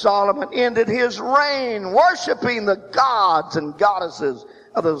 Amen. Solomon ended his reign worshiping the gods and goddesses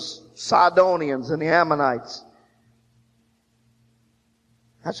of the Sidonians and the Ammonites.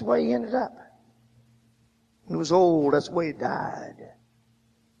 That's the way he ended up. He was old. That's the way he died.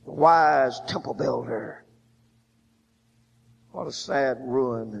 The wise temple builder. What a sad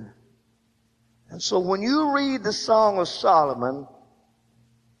ruin. And so when you read the Song of Solomon,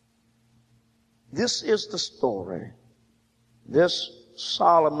 this is the story. This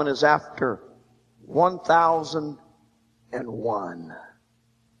Solomon is after 1001.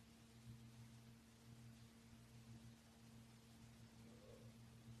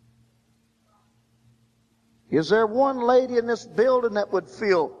 Is there one lady in this building that would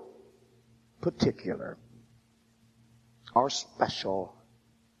feel particular or special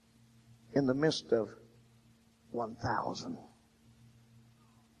in the midst of 1,000?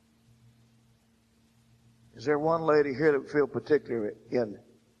 Is there one lady here that would feel particular in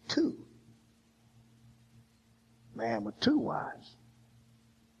 2? Man with 2 wives.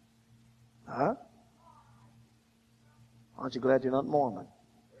 Huh? Aren't you glad you're not Mormon?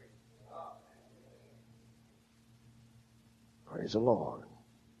 Praise the Lord.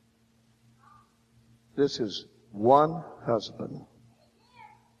 This is one husband,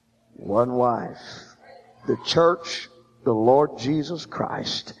 one wife. The church, the Lord Jesus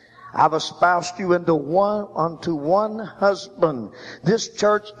Christ. I've espoused you unto one husband. This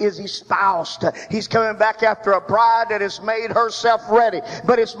church is espoused. He's coming back after a bride that has made herself ready.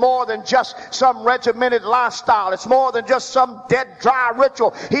 But it's more than just some regimented lifestyle. It's more than just some dead, dry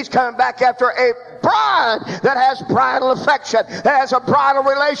ritual. He's coming back after a bride that has bridal affection, that has a bridal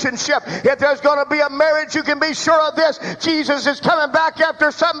relationship. If there's going to be a marriage, you can be sure of this. Jesus is coming back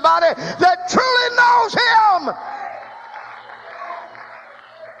after somebody that truly knows him.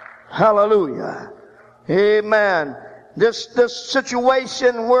 Hallelujah. Amen. This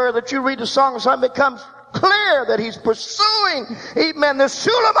situation where that you read the Song of Solomon becomes clear that he's pursuing, amen, the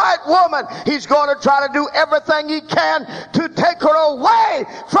Shulamite woman. He's going to try to do everything he can to take her away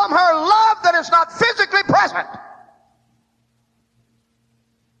from her love that is not physically present.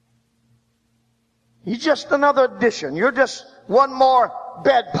 He's just another addition. You're just one more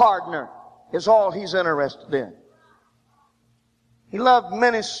bed partner is all he's interested in. He loved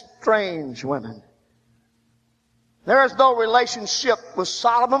many strange women. There is no relationship with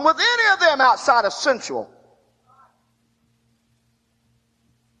Solomon with any of them outside of sensual.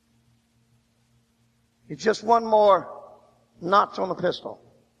 It's just one more notch on the pistol.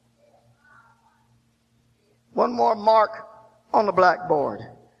 One more mark on the blackboard.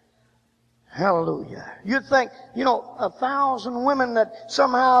 Hallelujah. You'd think, 1,000 women that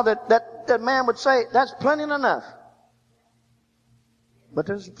somehow that man would say, that's plenty enough. But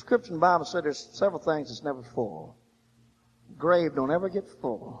there's a scripture in the Bible said there's several things that's never full. The grave don't ever get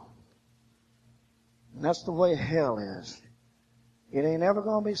full. And that's the way hell is. It ain't ever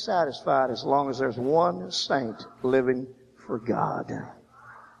going to be satisfied as long as there's one saint living for God.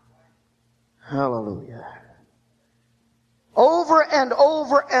 Hallelujah. Over and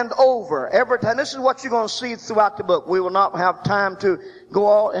over and over, every time. This is what you're going to see throughout the book. We will not have time to go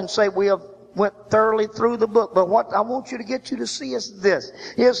on and say we have went thoroughly through the book. But what I want you to get you to see is this,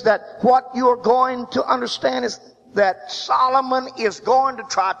 is that what you're going to understand is that Solomon is going to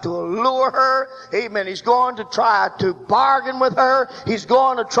try to allure her. Amen. He's going to try to bargain with her. He's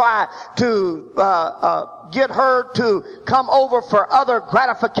going to try to get her to come over for other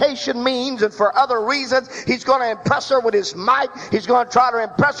gratification means and for other reasons. He's going to impress her with his might. He's going to try to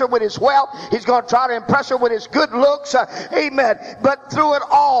impress her with his wealth. He's going to try to impress her with his good looks. Amen. But through it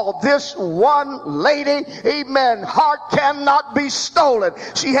all, this one lady, amen, heart cannot be stolen.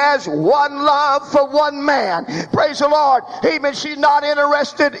 She has one love for one man. Praise the Lord. Amen. She's not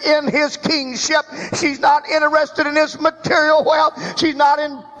interested in his kingship. She's not interested in his material wealth. She's not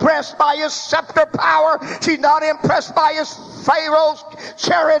impressed by his scepter power. She's not impressed by his Pharaoh's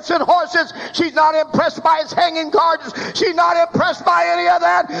chariots and horses. She's not impressed by his hanging gardens. She's not impressed by any of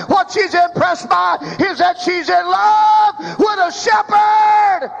that. What she's impressed by is that she's in love with a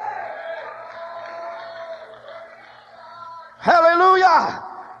shepherd. Hallelujah.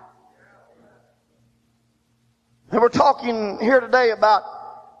 And we're talking here today about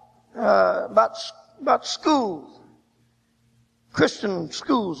schools. Christian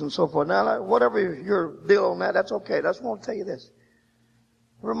schools and so forth. Now, whatever your deal on that, that's okay. I just want to tell you this.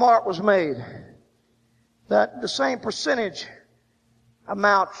 A remark was made that the same percentage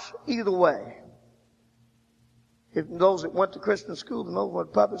amounts either way. If those that went to Christian school and those that went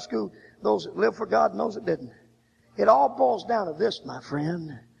to public school, those that lived for God and those that didn't. It all boils down to this, my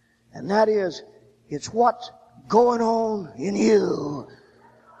friend, and that is, it's what's going on in you.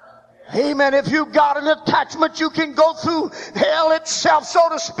 Amen. If you've got an attachment, you can go through hell itself, so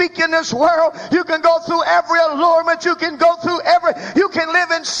to speak, in this world. You can go through every allurement. You can go through you can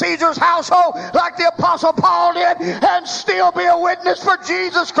live in Caesar's household like the Apostle Paul did and still be a witness for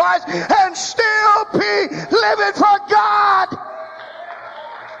Jesus Christ and still be living for God.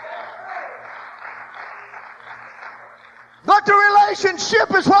 But the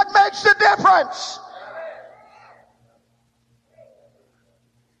relationship is what makes the difference.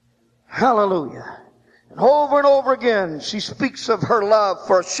 Hallelujah. And over again, she speaks of her love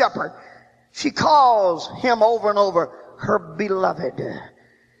for a shepherd. She calls him over and over her beloved.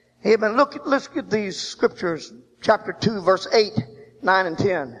 Amen. Let's get these scriptures. Chapter 2, verse 8, 9, and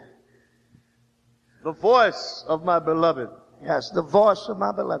 10. The voice of my beloved. Yes, the voice of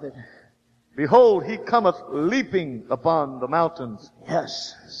my beloved. Behold, he cometh leaping upon the mountains.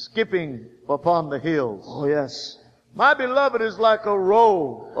 Yes. Skipping upon the hills. Oh, yes. My beloved is like a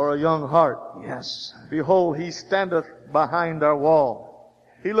roe or a young hart. Yes. Behold, he standeth behind our wall.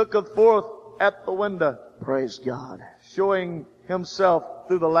 He looketh forth at the window. Praise God. Showing himself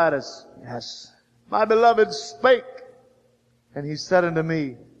through the lattice. Yes. My beloved spake, and he said unto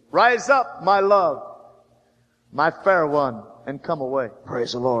me, Rise up, my love, my fair one, and come away.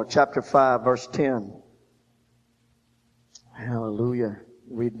 Praise the Lord. Chapter 5, verse 10. Hallelujah.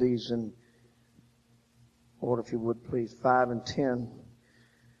 Read these in order, if you would, please. 5 and 10.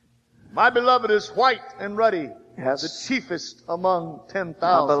 My beloved is white and ruddy. Yes. The chiefest among 10,000.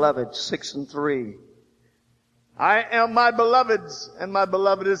 My beloved, 6 and 3. I am my beloved's, and my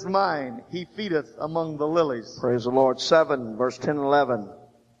beloved is mine. He feedeth among the lilies. Praise the Lord. 7, verse 10 and 11.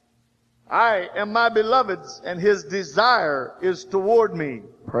 I am my beloved's, and his desire is toward me.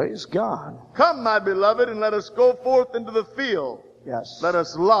 Praise God. Come, my beloved, and let us go forth into the field. Yes. Let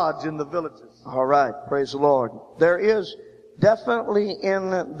us lodge in the villages. All right. Praise the Lord. There is definitely in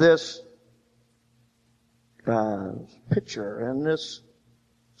this picture, in this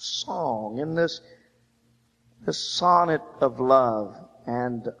song, in this sonnet of love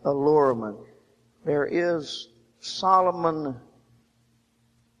and allurement, there is Solomon,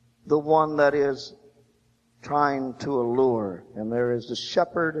 the one that is trying to allure, and there is the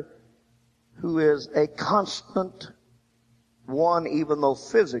shepherd who is a constant one, even though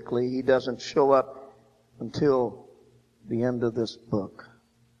physically he doesn't show up until the end of this book.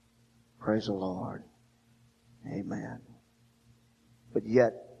 Praise the Lord. Amen. But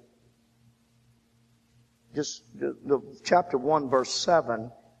yet, just the chapter 1, verse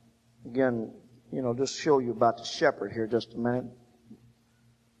 7, again, just show you about the shepherd here just a minute.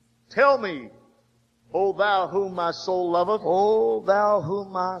 Tell me, O thou whom my soul loveth. O thou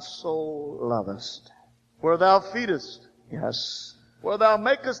whom my soul lovest. Where thou feedest. Yes. Where thou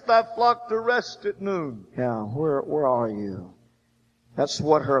makest thy flock to rest at noon. Yeah, where are you? That's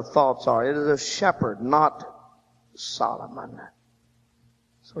what her thoughts are. It is a shepherd, not Solomon.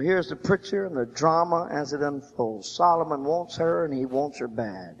 So here's the picture and the drama as it unfolds. Solomon wants her and he wants her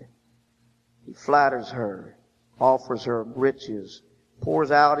bad. He flatters her, offers her riches,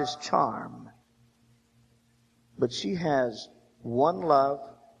 pours out his charm. But she has one love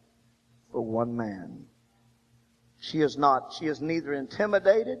for one man. She is neither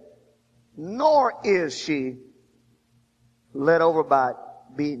intimidated, nor is she led over by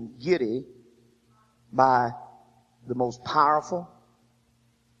being giddy by the most powerful,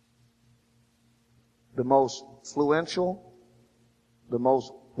 the most influential, the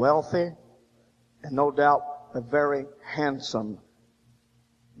most wealthy, and no doubt a very handsome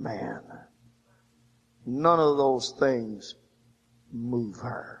man. None of those things move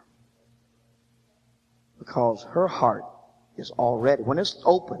her. Because her heart is already, when it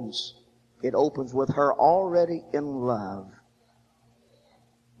opens with her already in love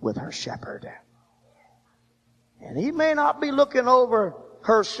with her shepherd. And he may not be looking over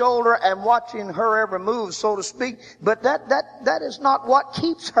her shoulder and watching her every move, so to speak, but that is not what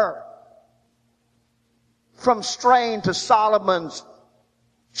keeps her from straying to Solomon's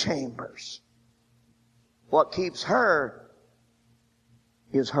chambers. What keeps her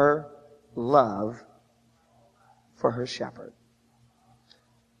is her love for her shepherd.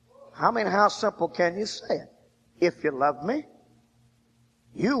 How simple can you say it? If you love me,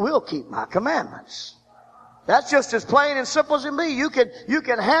 you will keep my commandments. That's just as plain and simple as it be. You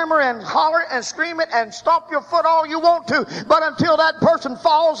can hammer and holler and scream it and stomp your foot all you want to. But until that person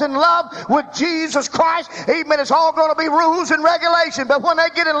falls in love with Jesus Christ, amen, it's all going to be rules and regulation. But when they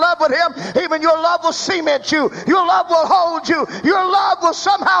get in love with Him, even your love will cement you. Your love will hold you. Your love will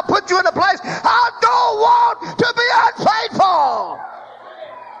somehow put you in a place. I don't want to be unfaithful.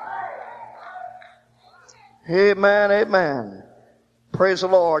 Amen, amen. Praise the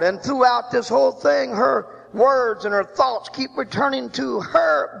Lord. And throughout this whole thing, her words and her thoughts keep returning to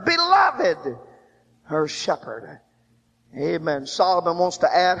her beloved, her shepherd. Amen. Solomon wants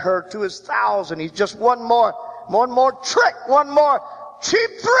to add her to his 1,000. He's just one more trick, one more cheap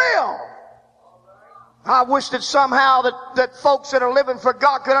thrill. I wish that somehow that folks that are living for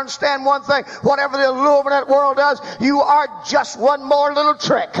God could understand one thing. Whatever the allure of that world does, you are just one more little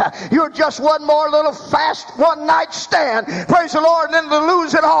trick. You're just one more little fast one-night stand. Praise the Lord, and then to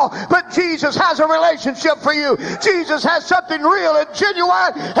lose it all. But Jesus has a relationship for you. Jesus has something real and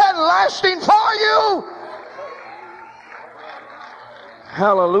genuine and lasting for you.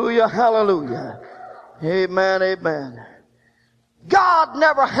 Hallelujah, hallelujah. Amen, amen. God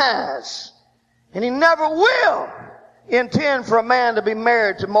never has, and He never will intend for a man to be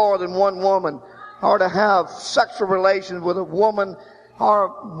married to more than one woman, or to have sexual relations with a woman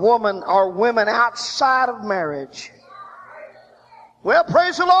or women outside of marriage. Well,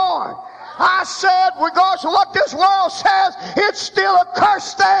 praise the Lord. I said, regardless of what this world says, it's still a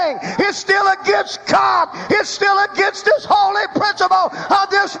cursed thing. It's still against God. It's still against this holy principle of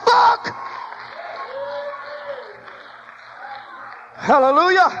this book.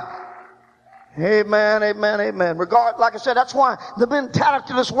 Hallelujah. Amen, amen, amen. Like I said, that's why the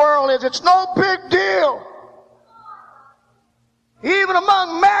mentality of this world is it's no big deal. Even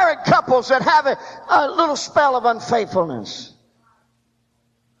among married couples that have a little spell of unfaithfulness.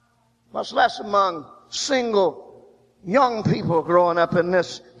 Much less among single young people growing up in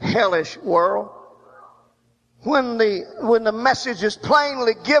this hellish world. When the message is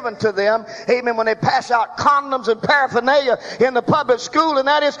plainly given to them, amen, when they pass out condoms and paraphernalia in the public school, and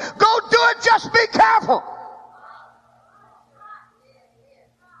that is, go do it, just be careful.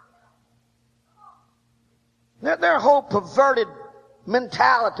 Their whole perverted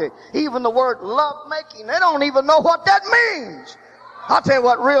mentality, even the word love making, they don't even know what that means. I'll tell you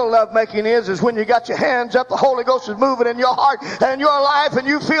what real love making is when you got your hands up, the Holy Ghost is moving in your heart and your life, and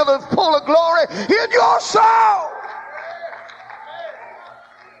you feel the full of glory in your soul.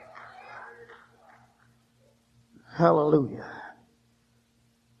 Hallelujah.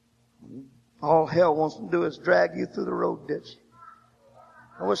 All hell wants to do is drag you through the road ditch.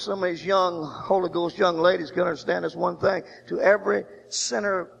 I wish some of these young Holy Ghost young ladies could understand this one thing. To every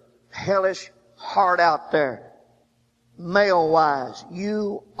sinner, hellish heart out there, male-wise,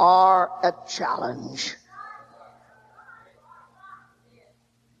 you are a challenge.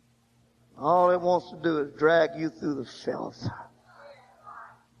 All it wants to do is drag you through the filth.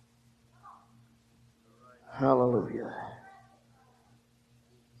 Hallelujah.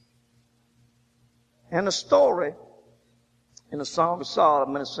 And the story in the Song of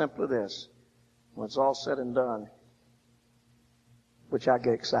Solomon is simply this. When it's all said and done, which I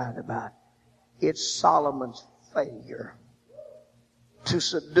get excited about, it's Solomon's failure to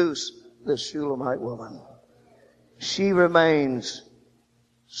seduce this Shulamite woman. She remains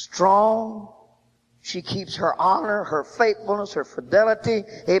strong. She keeps her honor, her faithfulness, her fidelity.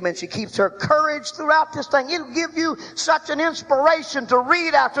 Amen. She keeps her courage throughout this thing. It'll give you such an inspiration to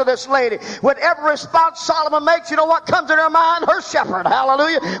read after this lady. With every response Solomon makes, you know what comes in her mind? Her shepherd.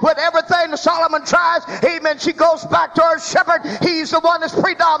 Hallelujah. With everything that Solomon tries, amen, she goes back to her shepherd. He's the one that's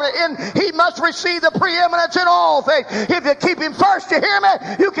predominant, and he must receive the preeminence in all things. If you keep him first, you hear me?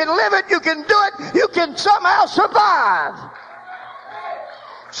 You can live it, you can do it, you can somehow survive.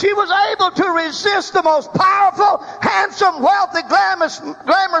 She was able to resist the most powerful, handsome, wealthy, glamorous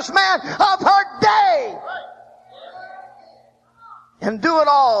man of her day. And do it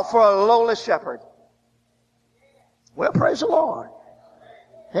all for a lowly shepherd. Well, praise the Lord.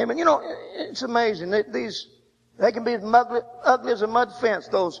 Amen. You know, it's amazing. They can be as ugly as a mud fence.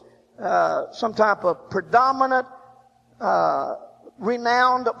 Those, some type of predominant,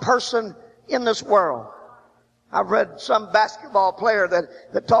 renowned person in this world. I've read some basketball player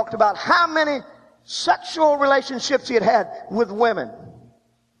that talked about how many sexual relationships he had with women.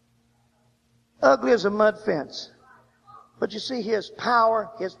 Ugly as a mud fence. But you see his power,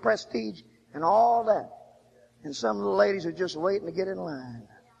 his prestige, and all that. And some of the ladies are just waiting to get in line.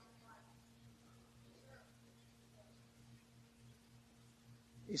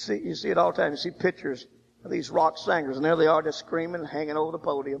 You see it all the time. You see pictures of these rock singers, and there they are just screaming, hanging over the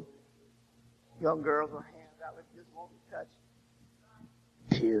podium. Young girls with hands out like just won't be touched.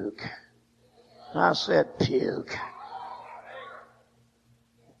 Puke. I said puke.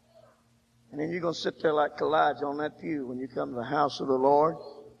 And then you're going to sit there like Elijah on that pew when you come to the house of the Lord.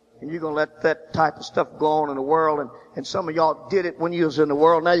 And you're going to let that type of stuff go on in the world. And some of y'all did it when you was in the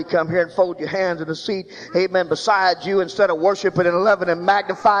world. Now you come here and fold your hands in the seat, amen, beside you instead of worshiping and loving and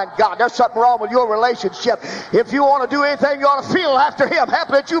magnifying God. There's something wrong with your relationship. If you want to do anything, you ought to feel after him,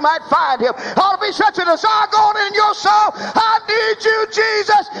 happy that you might find him. Ought to be such a desire going in your soul. I need you,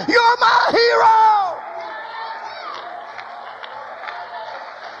 Jesus. You're my hero.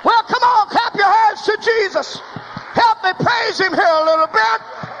 Well, come on, clap your hands to Jesus. Help me praise him here a little bit.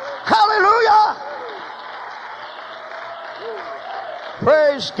 Hallelujah.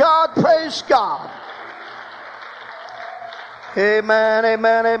 Praise God, praise God. Amen,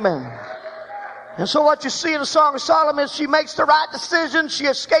 amen, amen. And so what you see in the Song of Solomon is she makes the right decision. She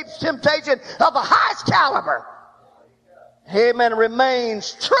escapes temptation of the highest caliber. Amen.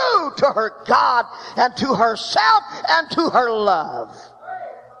 Remains true to her God and to herself and to her love.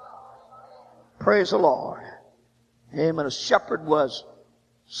 Praise the Lord. Amen. A shepherd was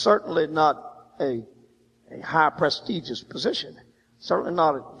certainly not a high prestigious position. Certainly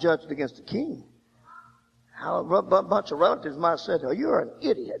not judged against the king. A bunch of relatives might have said, oh, you're an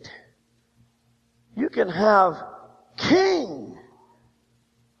idiot. You can have king.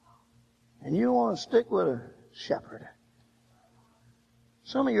 And you want to stick with a shepherd.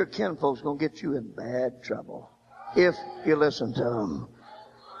 Some of your kinfolks going to get you in bad trouble if you listen to them.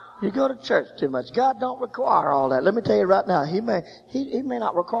 You go to church too much. God don't require all that. Let me tell you right now, He may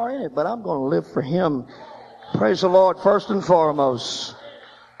not require any, but I'm going to live for Him. Praise the Lord first and foremost.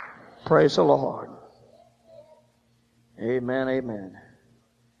 Praise the Lord. Amen, amen.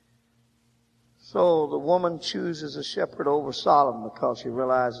 So the woman chooses a shepherd over Solomon because she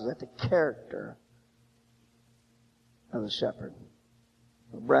realizes that the character of the shepherd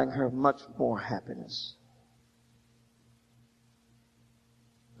will bring her much more happiness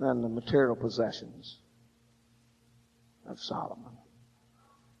than the material possessions of Solomon.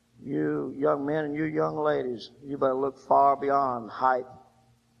 You young men and you young ladies, you better look far beyond height,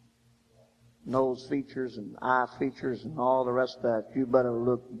 nose features and eye features and all the rest of that. You better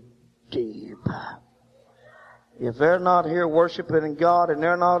look deep. If they're not here worshiping God and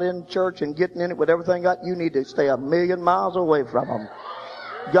they're not in church and getting in it with everything got, you need to stay 1,000,000 miles away from them.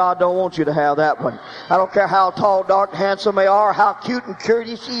 God don't want you to have that one. I don't care how tall, dark, handsome they are, how cute and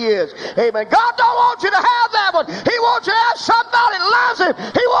courteous he is. Amen. God don't want you to have that one. He wants you to have somebody that loves him.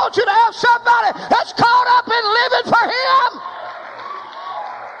 He wants you to have somebody that's caught up in living for him.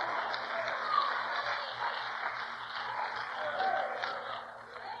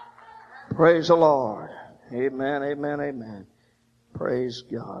 Praise the Lord. Amen, amen, amen. Praise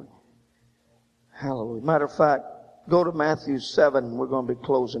God. Hallelujah. Matter of fact, go to Matthew 7. We're going to be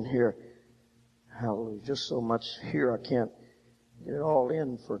closing here. Hallelujah. Just so much here I can't get it all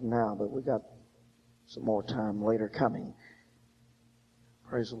in for now, but we got some more time later coming.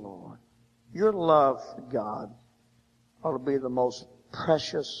 Praise the Lord. Your love for God ought to be the most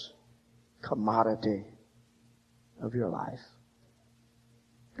precious commodity of your life.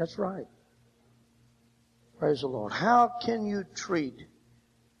 That's right. Praise the Lord. How can you treat,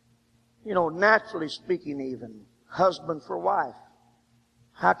 naturally speaking even, husband for wife?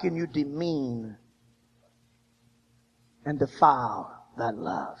 How can you demean and defile that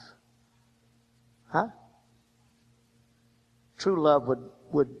love? Huh? True love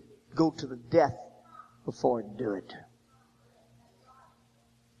would go to the death before it do it.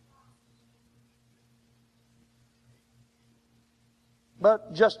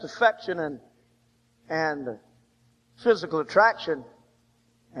 But just affection and physical attraction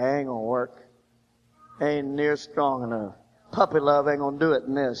ain't gonna work. Ain't near strong enough. Puppy love ain't gonna do it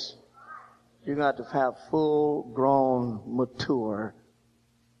in this. You're gonna have to have full grown, mature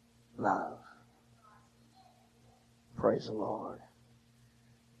love. Praise the Lord.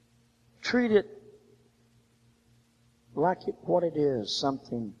 Treat it like what it is,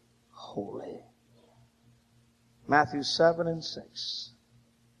 something holy. Matthew 7 and 6.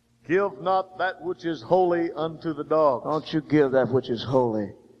 Give not that which is holy unto the dogs. Don't you give that which is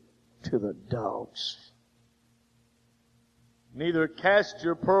holy to the dogs. Neither cast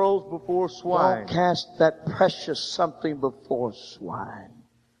your pearls before swine. Don't cast that precious something before swine,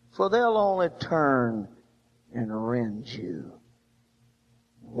 for they'll only turn and rend you.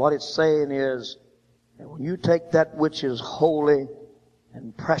 What it's saying is that when you take that which is holy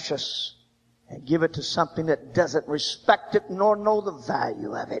and precious and give it to something that doesn't respect it nor know the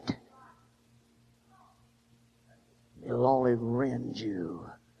value of it, it'll only rend you.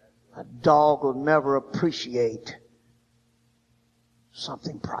 A dog will never appreciate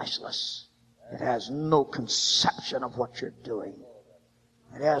something priceless. It has no conception of what you're doing.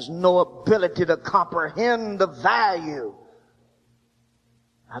 It has no ability to comprehend the value.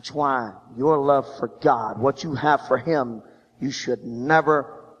 That's why your love for God, what you have for Him, you should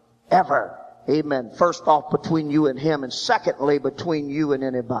never, ever, amen, first off between you and Him, and secondly between you and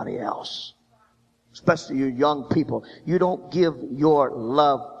anybody else. Especially you young people. You don't give your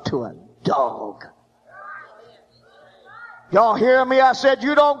love to a dog. Y'all hear me? I said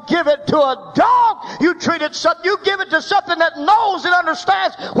you don't give it to a dog. You treat it you give it to something that knows and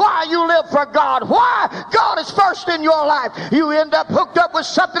understands why you live for God. Why God is first in your life. You end up hooked up with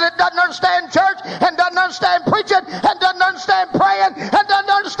something that doesn't understand church and doesn't understand preaching and doesn't understand praying and doesn't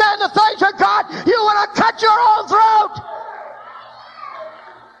understand the things of God. You want to cut your own throat.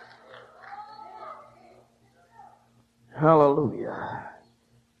 Hallelujah.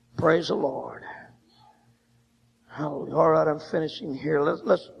 Praise the Lord. Hallelujah. All right, I'm finishing here.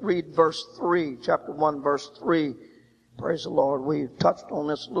 Let's read verse 3, chapter 1, verse 3. Praise the Lord. We touched on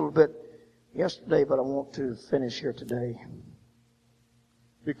this a little bit yesterday, but I want to finish here today.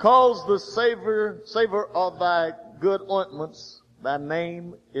 Because the savor of thy good ointments, thy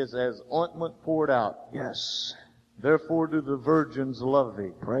name is as ointment poured out. Yes. Therefore do the virgins love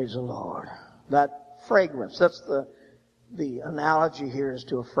thee. Praise the Lord. That fragrance, that's the analogy here is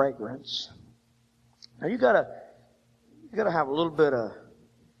to a fragrance. Now you gotta have a little bit of,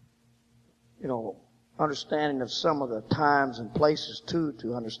 understanding of some of the times and places too,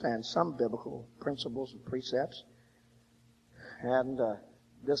 to understand some biblical principles and precepts. And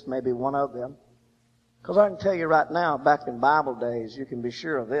this may be one of them. Because I can tell you right now, back in Bible days, you can be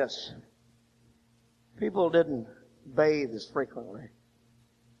sure of this. People didn't bathe as frequently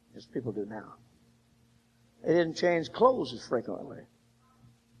as people do now. They didn't change clothes as frequently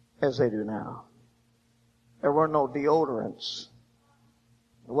as they do now. There were no deodorants.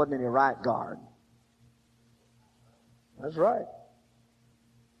 There wasn't any right guard. That's right.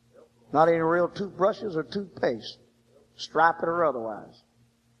 Not any real toothbrushes or toothpaste, striped or otherwise.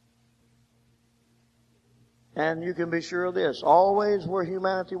 And you can be sure of this. Always where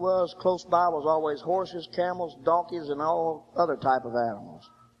humanity was, close by was always horses, camels, donkeys, and all other type of animals.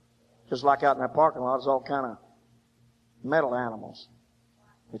 Just like out in that parking lot, there's all kind of metal animals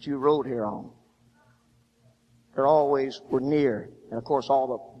that you rode here on. They always were near. And of course all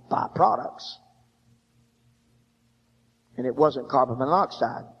the byproducts. And it wasn't carbon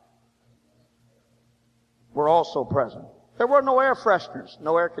monoxide. Were also present. There were no air fresheners,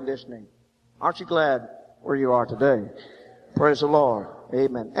 no air conditioning. Aren't you glad where you are today? Praise the Lord.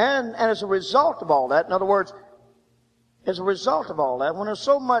 Amen. And as a result of all that, in other words, as a result of all that, when there's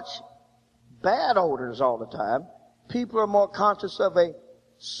so much bad odors all the time. People are more conscious of a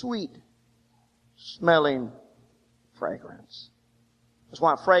sweet smelling fragrance. That's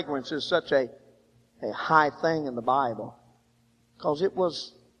why fragrance is such a high thing in the Bible. Because it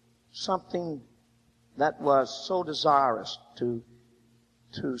was something that was so desirous to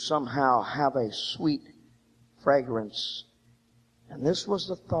somehow have a sweet fragrance. And this was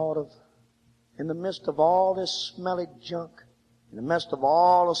the thought of, in the midst of all this smelly junk, in the midst of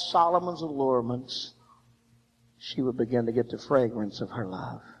all of Solomon's allurements, she would begin to get the fragrance of her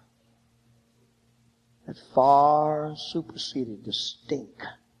love. It far superseded the stink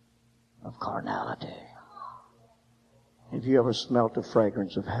of carnality. Have you ever smelt the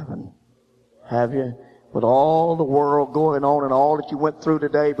fragrance of heaven? Have you? With all the world going on and all that you went through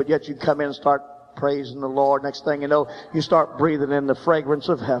today, but yet you come in and start praising the Lord. Next thing you know, you start breathing in the fragrance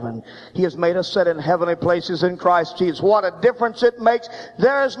of heaven. He has made us sit in heavenly places in Christ Jesus. What a difference it makes.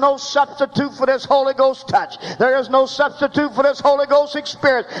 There is no substitute for this Holy Ghost touch. There is no substitute for this Holy Ghost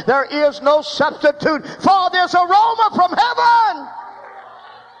experience. There is no substitute for this aroma from heaven.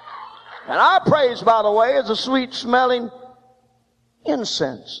 And our praise, by the way, is a sweet smelling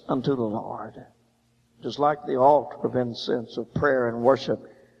incense unto the Lord. Just like the altar of incense of prayer and worship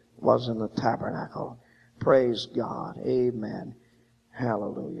was in the tabernacle. Praise God. Amen.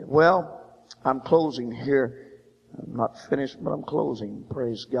 Hallelujah. Well, I'm closing here. I'm not finished, but I'm closing.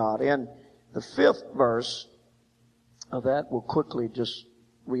 Praise God. In the 5th verse of that, we'll quickly just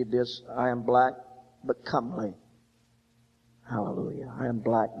read this. I am black, but comely. Hallelujah. I am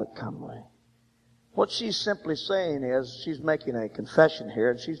black, but comely. What she's simply saying is, she's making a confession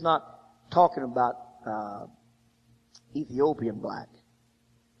here, and she's not talking about Ethiopian black.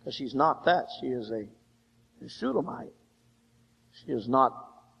 Because she's not that. She is a Shulamite. She is not,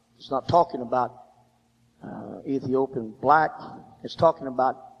 it's not talking about Ethiopian black. It's talking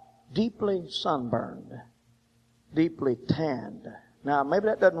about deeply sunburned, deeply tanned. Now, maybe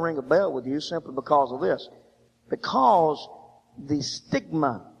that doesn't ring a bell with you simply because of this. Because the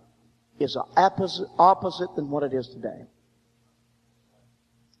stigma is opposite than what it is today.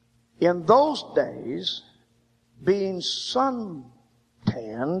 In those days, being sun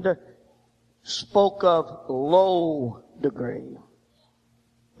tanned spoke of low degree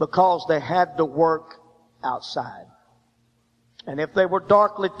because they had to work outside. And if they were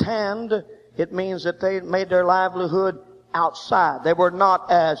darkly tanned, it means that they made their livelihood outside. They were not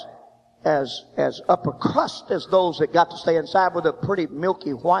as upper crust as those that got to stay inside with a pretty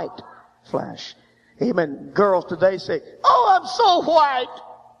milky white flesh. Amen. Girls today say, "Oh, I'm so white."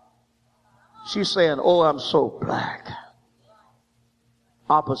 She's saying, "Oh, I'm so black."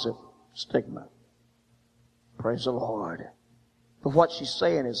 Opposite stigma. Praise the Lord. But what she's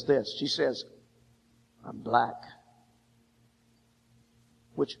saying is this. She says, "I'm black."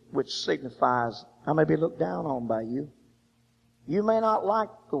 Which signifies I may be looked down on by you. You may not like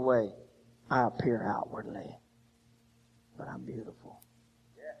the way I appear outwardly, but I'm beautiful.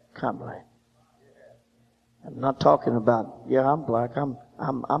 Comely. I'm not talking about, yeah, I'm black. I'm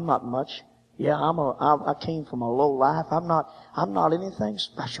not much. Yeah, I came from a low life. I'm not anything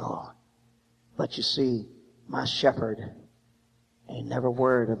special. But you see, my shepherd ain't never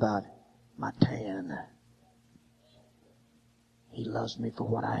worried about my tan. He loves me for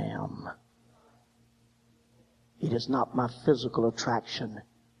what I am. It is not my physical attraction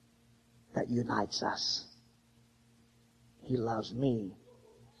that unites us. He loves me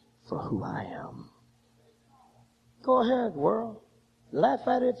for who I am. Go ahead, world. Laugh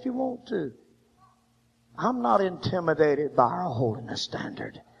at it if you want to. I'm not intimidated by our holiness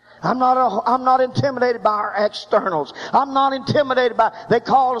standard. I'm not intimidated by our externals. I'm not intimidated by, they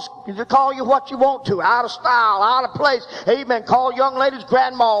call you what you want to, out of style, out of place. Amen. Call young ladies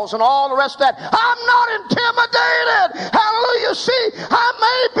grandmas and all the rest of that. I'm not intimidated. Hallelujah. See, I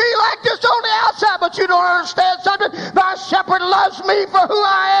may be like this on the outside, but you don't understand something. My shepherd loves me for who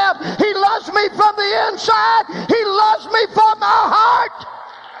I am. He loves me from the inside. He loves me from my heart.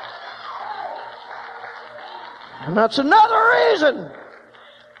 And that's another reason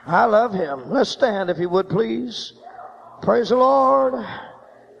I love him. Let's stand if you would, please. Praise the Lord.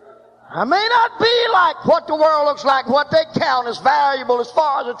 I may not be like what the world looks like, what they count as valuable as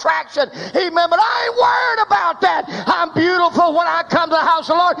far as attraction. Amen. But I ain't worried about that. I'm beautiful when I come to the house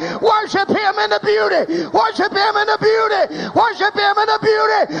of the Lord. Worship him in the beauty. Worship him in the beauty. Worship him in the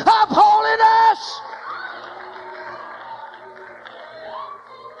beauty of holiness.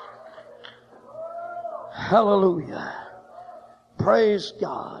 Hallelujah. Praise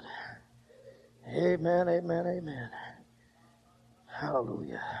God. Amen, amen, amen.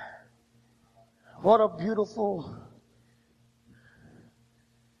 Hallelujah. What a beautiful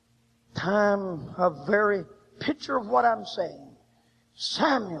time a very picture of what I'm saying.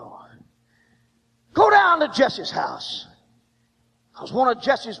 Samuel, go down to Jesse's house. Because one of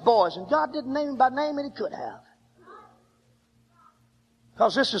Jesse's boys, and God didn't name him by name, and he could have.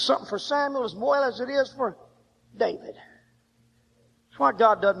 Because this is something for Samuel as well as it is for David. That's why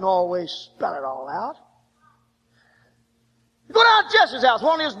God doesn't always spell it all out. You go down to Jesse's house.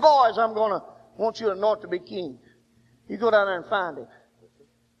 One of his boys, I'm going to want you to anoint to be king. You go down there and find him.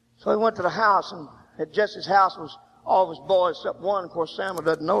 So he went to the house, and at Jesse's house was all of his boys except one. Of course, Samuel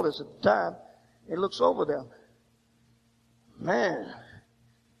doesn't know this at the time. He looks over them. Man,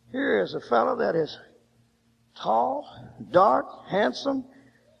 here is a fellow that is tall, dark, handsome.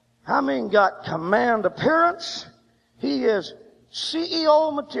 I mean, got command appearance. He is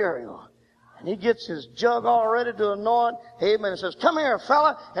CEO material. And he gets his jug all ready to anoint. Amen. And says, come here,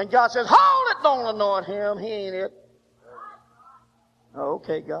 fella. And God says, hold it, don't anoint him. He ain't it. Oh,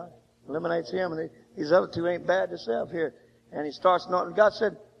 okay, God. Eliminates him. And these other two ain't bad themselves here. And he starts anointing. God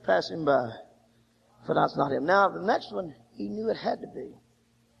said, pass him by. For that's not him. Now, the next one, he knew it had to be.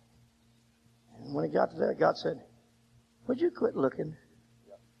 And when he got to there, God said, would you quit looking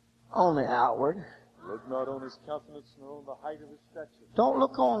on the outward? Look not on his countenance nor on the height of his stature. Don't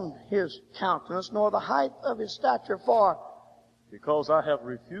look on his countenance nor the height of his stature, for because I have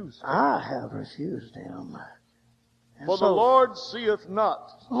refused him. I have refused him. And for so, the Lord seeth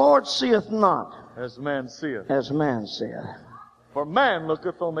not. Lord seeth not As man seeth. as man seeth. For man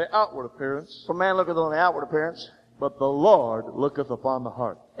looketh on the outward appearance. For man looketh on the outward appearance. But the Lord looketh upon the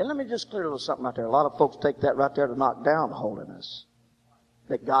heart. And let me just clear a little something right there. A lot of folks take that right there to knock down holiness.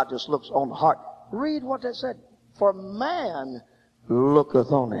 That God just looks on the heart. Read what they said. For man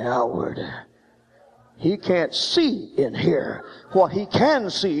looketh on the outward. He can't see in here. What he can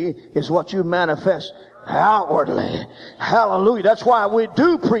see is what you manifest outwardly. Hallelujah. That's why we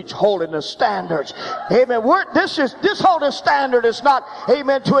do preach holiness standards. Amen. This holiness standard is not,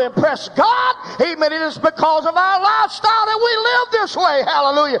 amen, to impress God. Amen. It is because of our lifestyle that we live this way.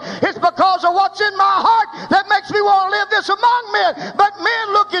 Hallelujah. It's because of what's in my heart that makes me want to live this among men. But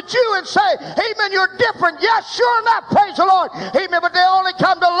men look at you and say, amen, you're different. Yes, sure enough. Praise the Lord. Amen. But they only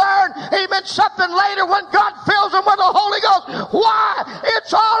come to learn, amen, something later when God fills them with the Holy Ghost. Why?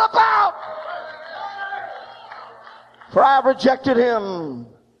 It's all about, for I have rejected him.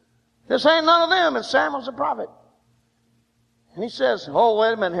 This ain't none of them, and Samuel's a prophet. And he says, oh,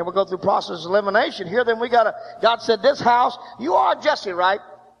 wait a minute, here we go through process of elimination. Here then God said, this house, you are Jesse, right?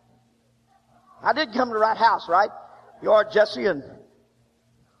 I did come to the right house, right? You are Jesse, and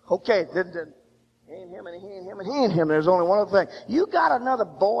okay, then he ain't him, and he ain't him, and he ain't him. There's only one other thing. You got another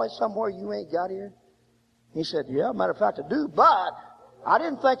boy somewhere you ain't got here? He said, yeah, matter of fact, I do, but I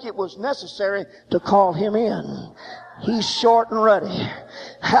didn't think it was necessary to call him in. He's short and ruddy.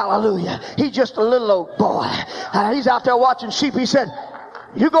 Hallelujah. He's just a little old boy. He's out there watching sheep. He said,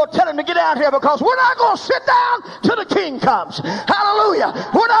 you go tell him to get out here because we're not going to sit down till the king comes. Hallelujah.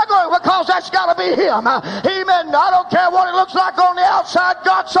 We're not going because that's got to be him. Amen. I don't care what it looks like on the outside.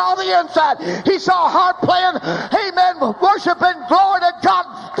 God saw the inside. He saw a heart playing. Amen. Worshiping glory to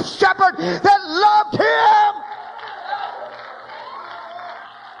God, shepherd that loved him.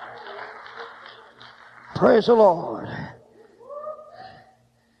 Praise the Lord.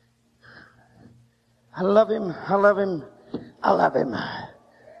 I love him. I love him. I love him.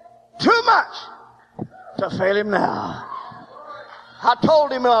 Too much to fail him now. I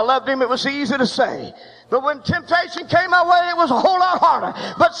told him I loved him. It was easy to say. But when temptation came my way, it was a whole lot harder.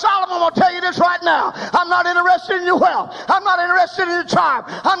 But Solomon will tell you this right now. I'm not interested in your wealth. I'm not interested in your tribe.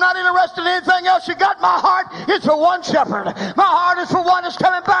 I'm not interested in anything else you got. My heart is for one shepherd. My heart is for one that's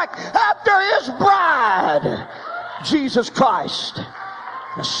coming back after his bride, Jesus Christ,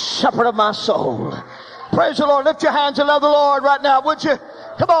 the shepherd of my soul. Praise the Lord. Lift your hands and love the Lord right now, would you?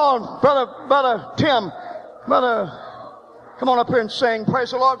 Come on, brother Tim. Come on up here and sing.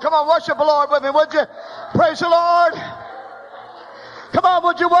 Praise the Lord. Come on, worship the Lord with me, would you? Praise the Lord. Come on,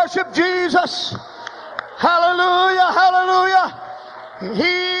 would you worship Jesus? Hallelujah, hallelujah.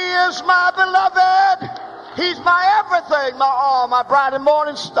 He is my beloved. He's my everything, my all, my bright and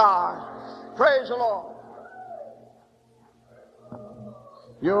morning star. Praise the Lord.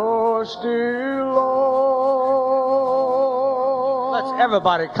 You're still Lord. Let's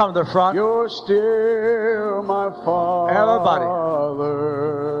everybody come to the front. You're still my Father. Everybody.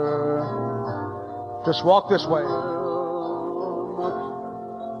 Just walk this way.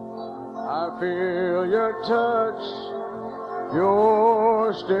 I feel your touch.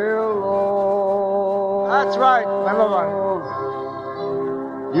 You're still Lord. That's right. Everybody.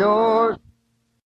 You're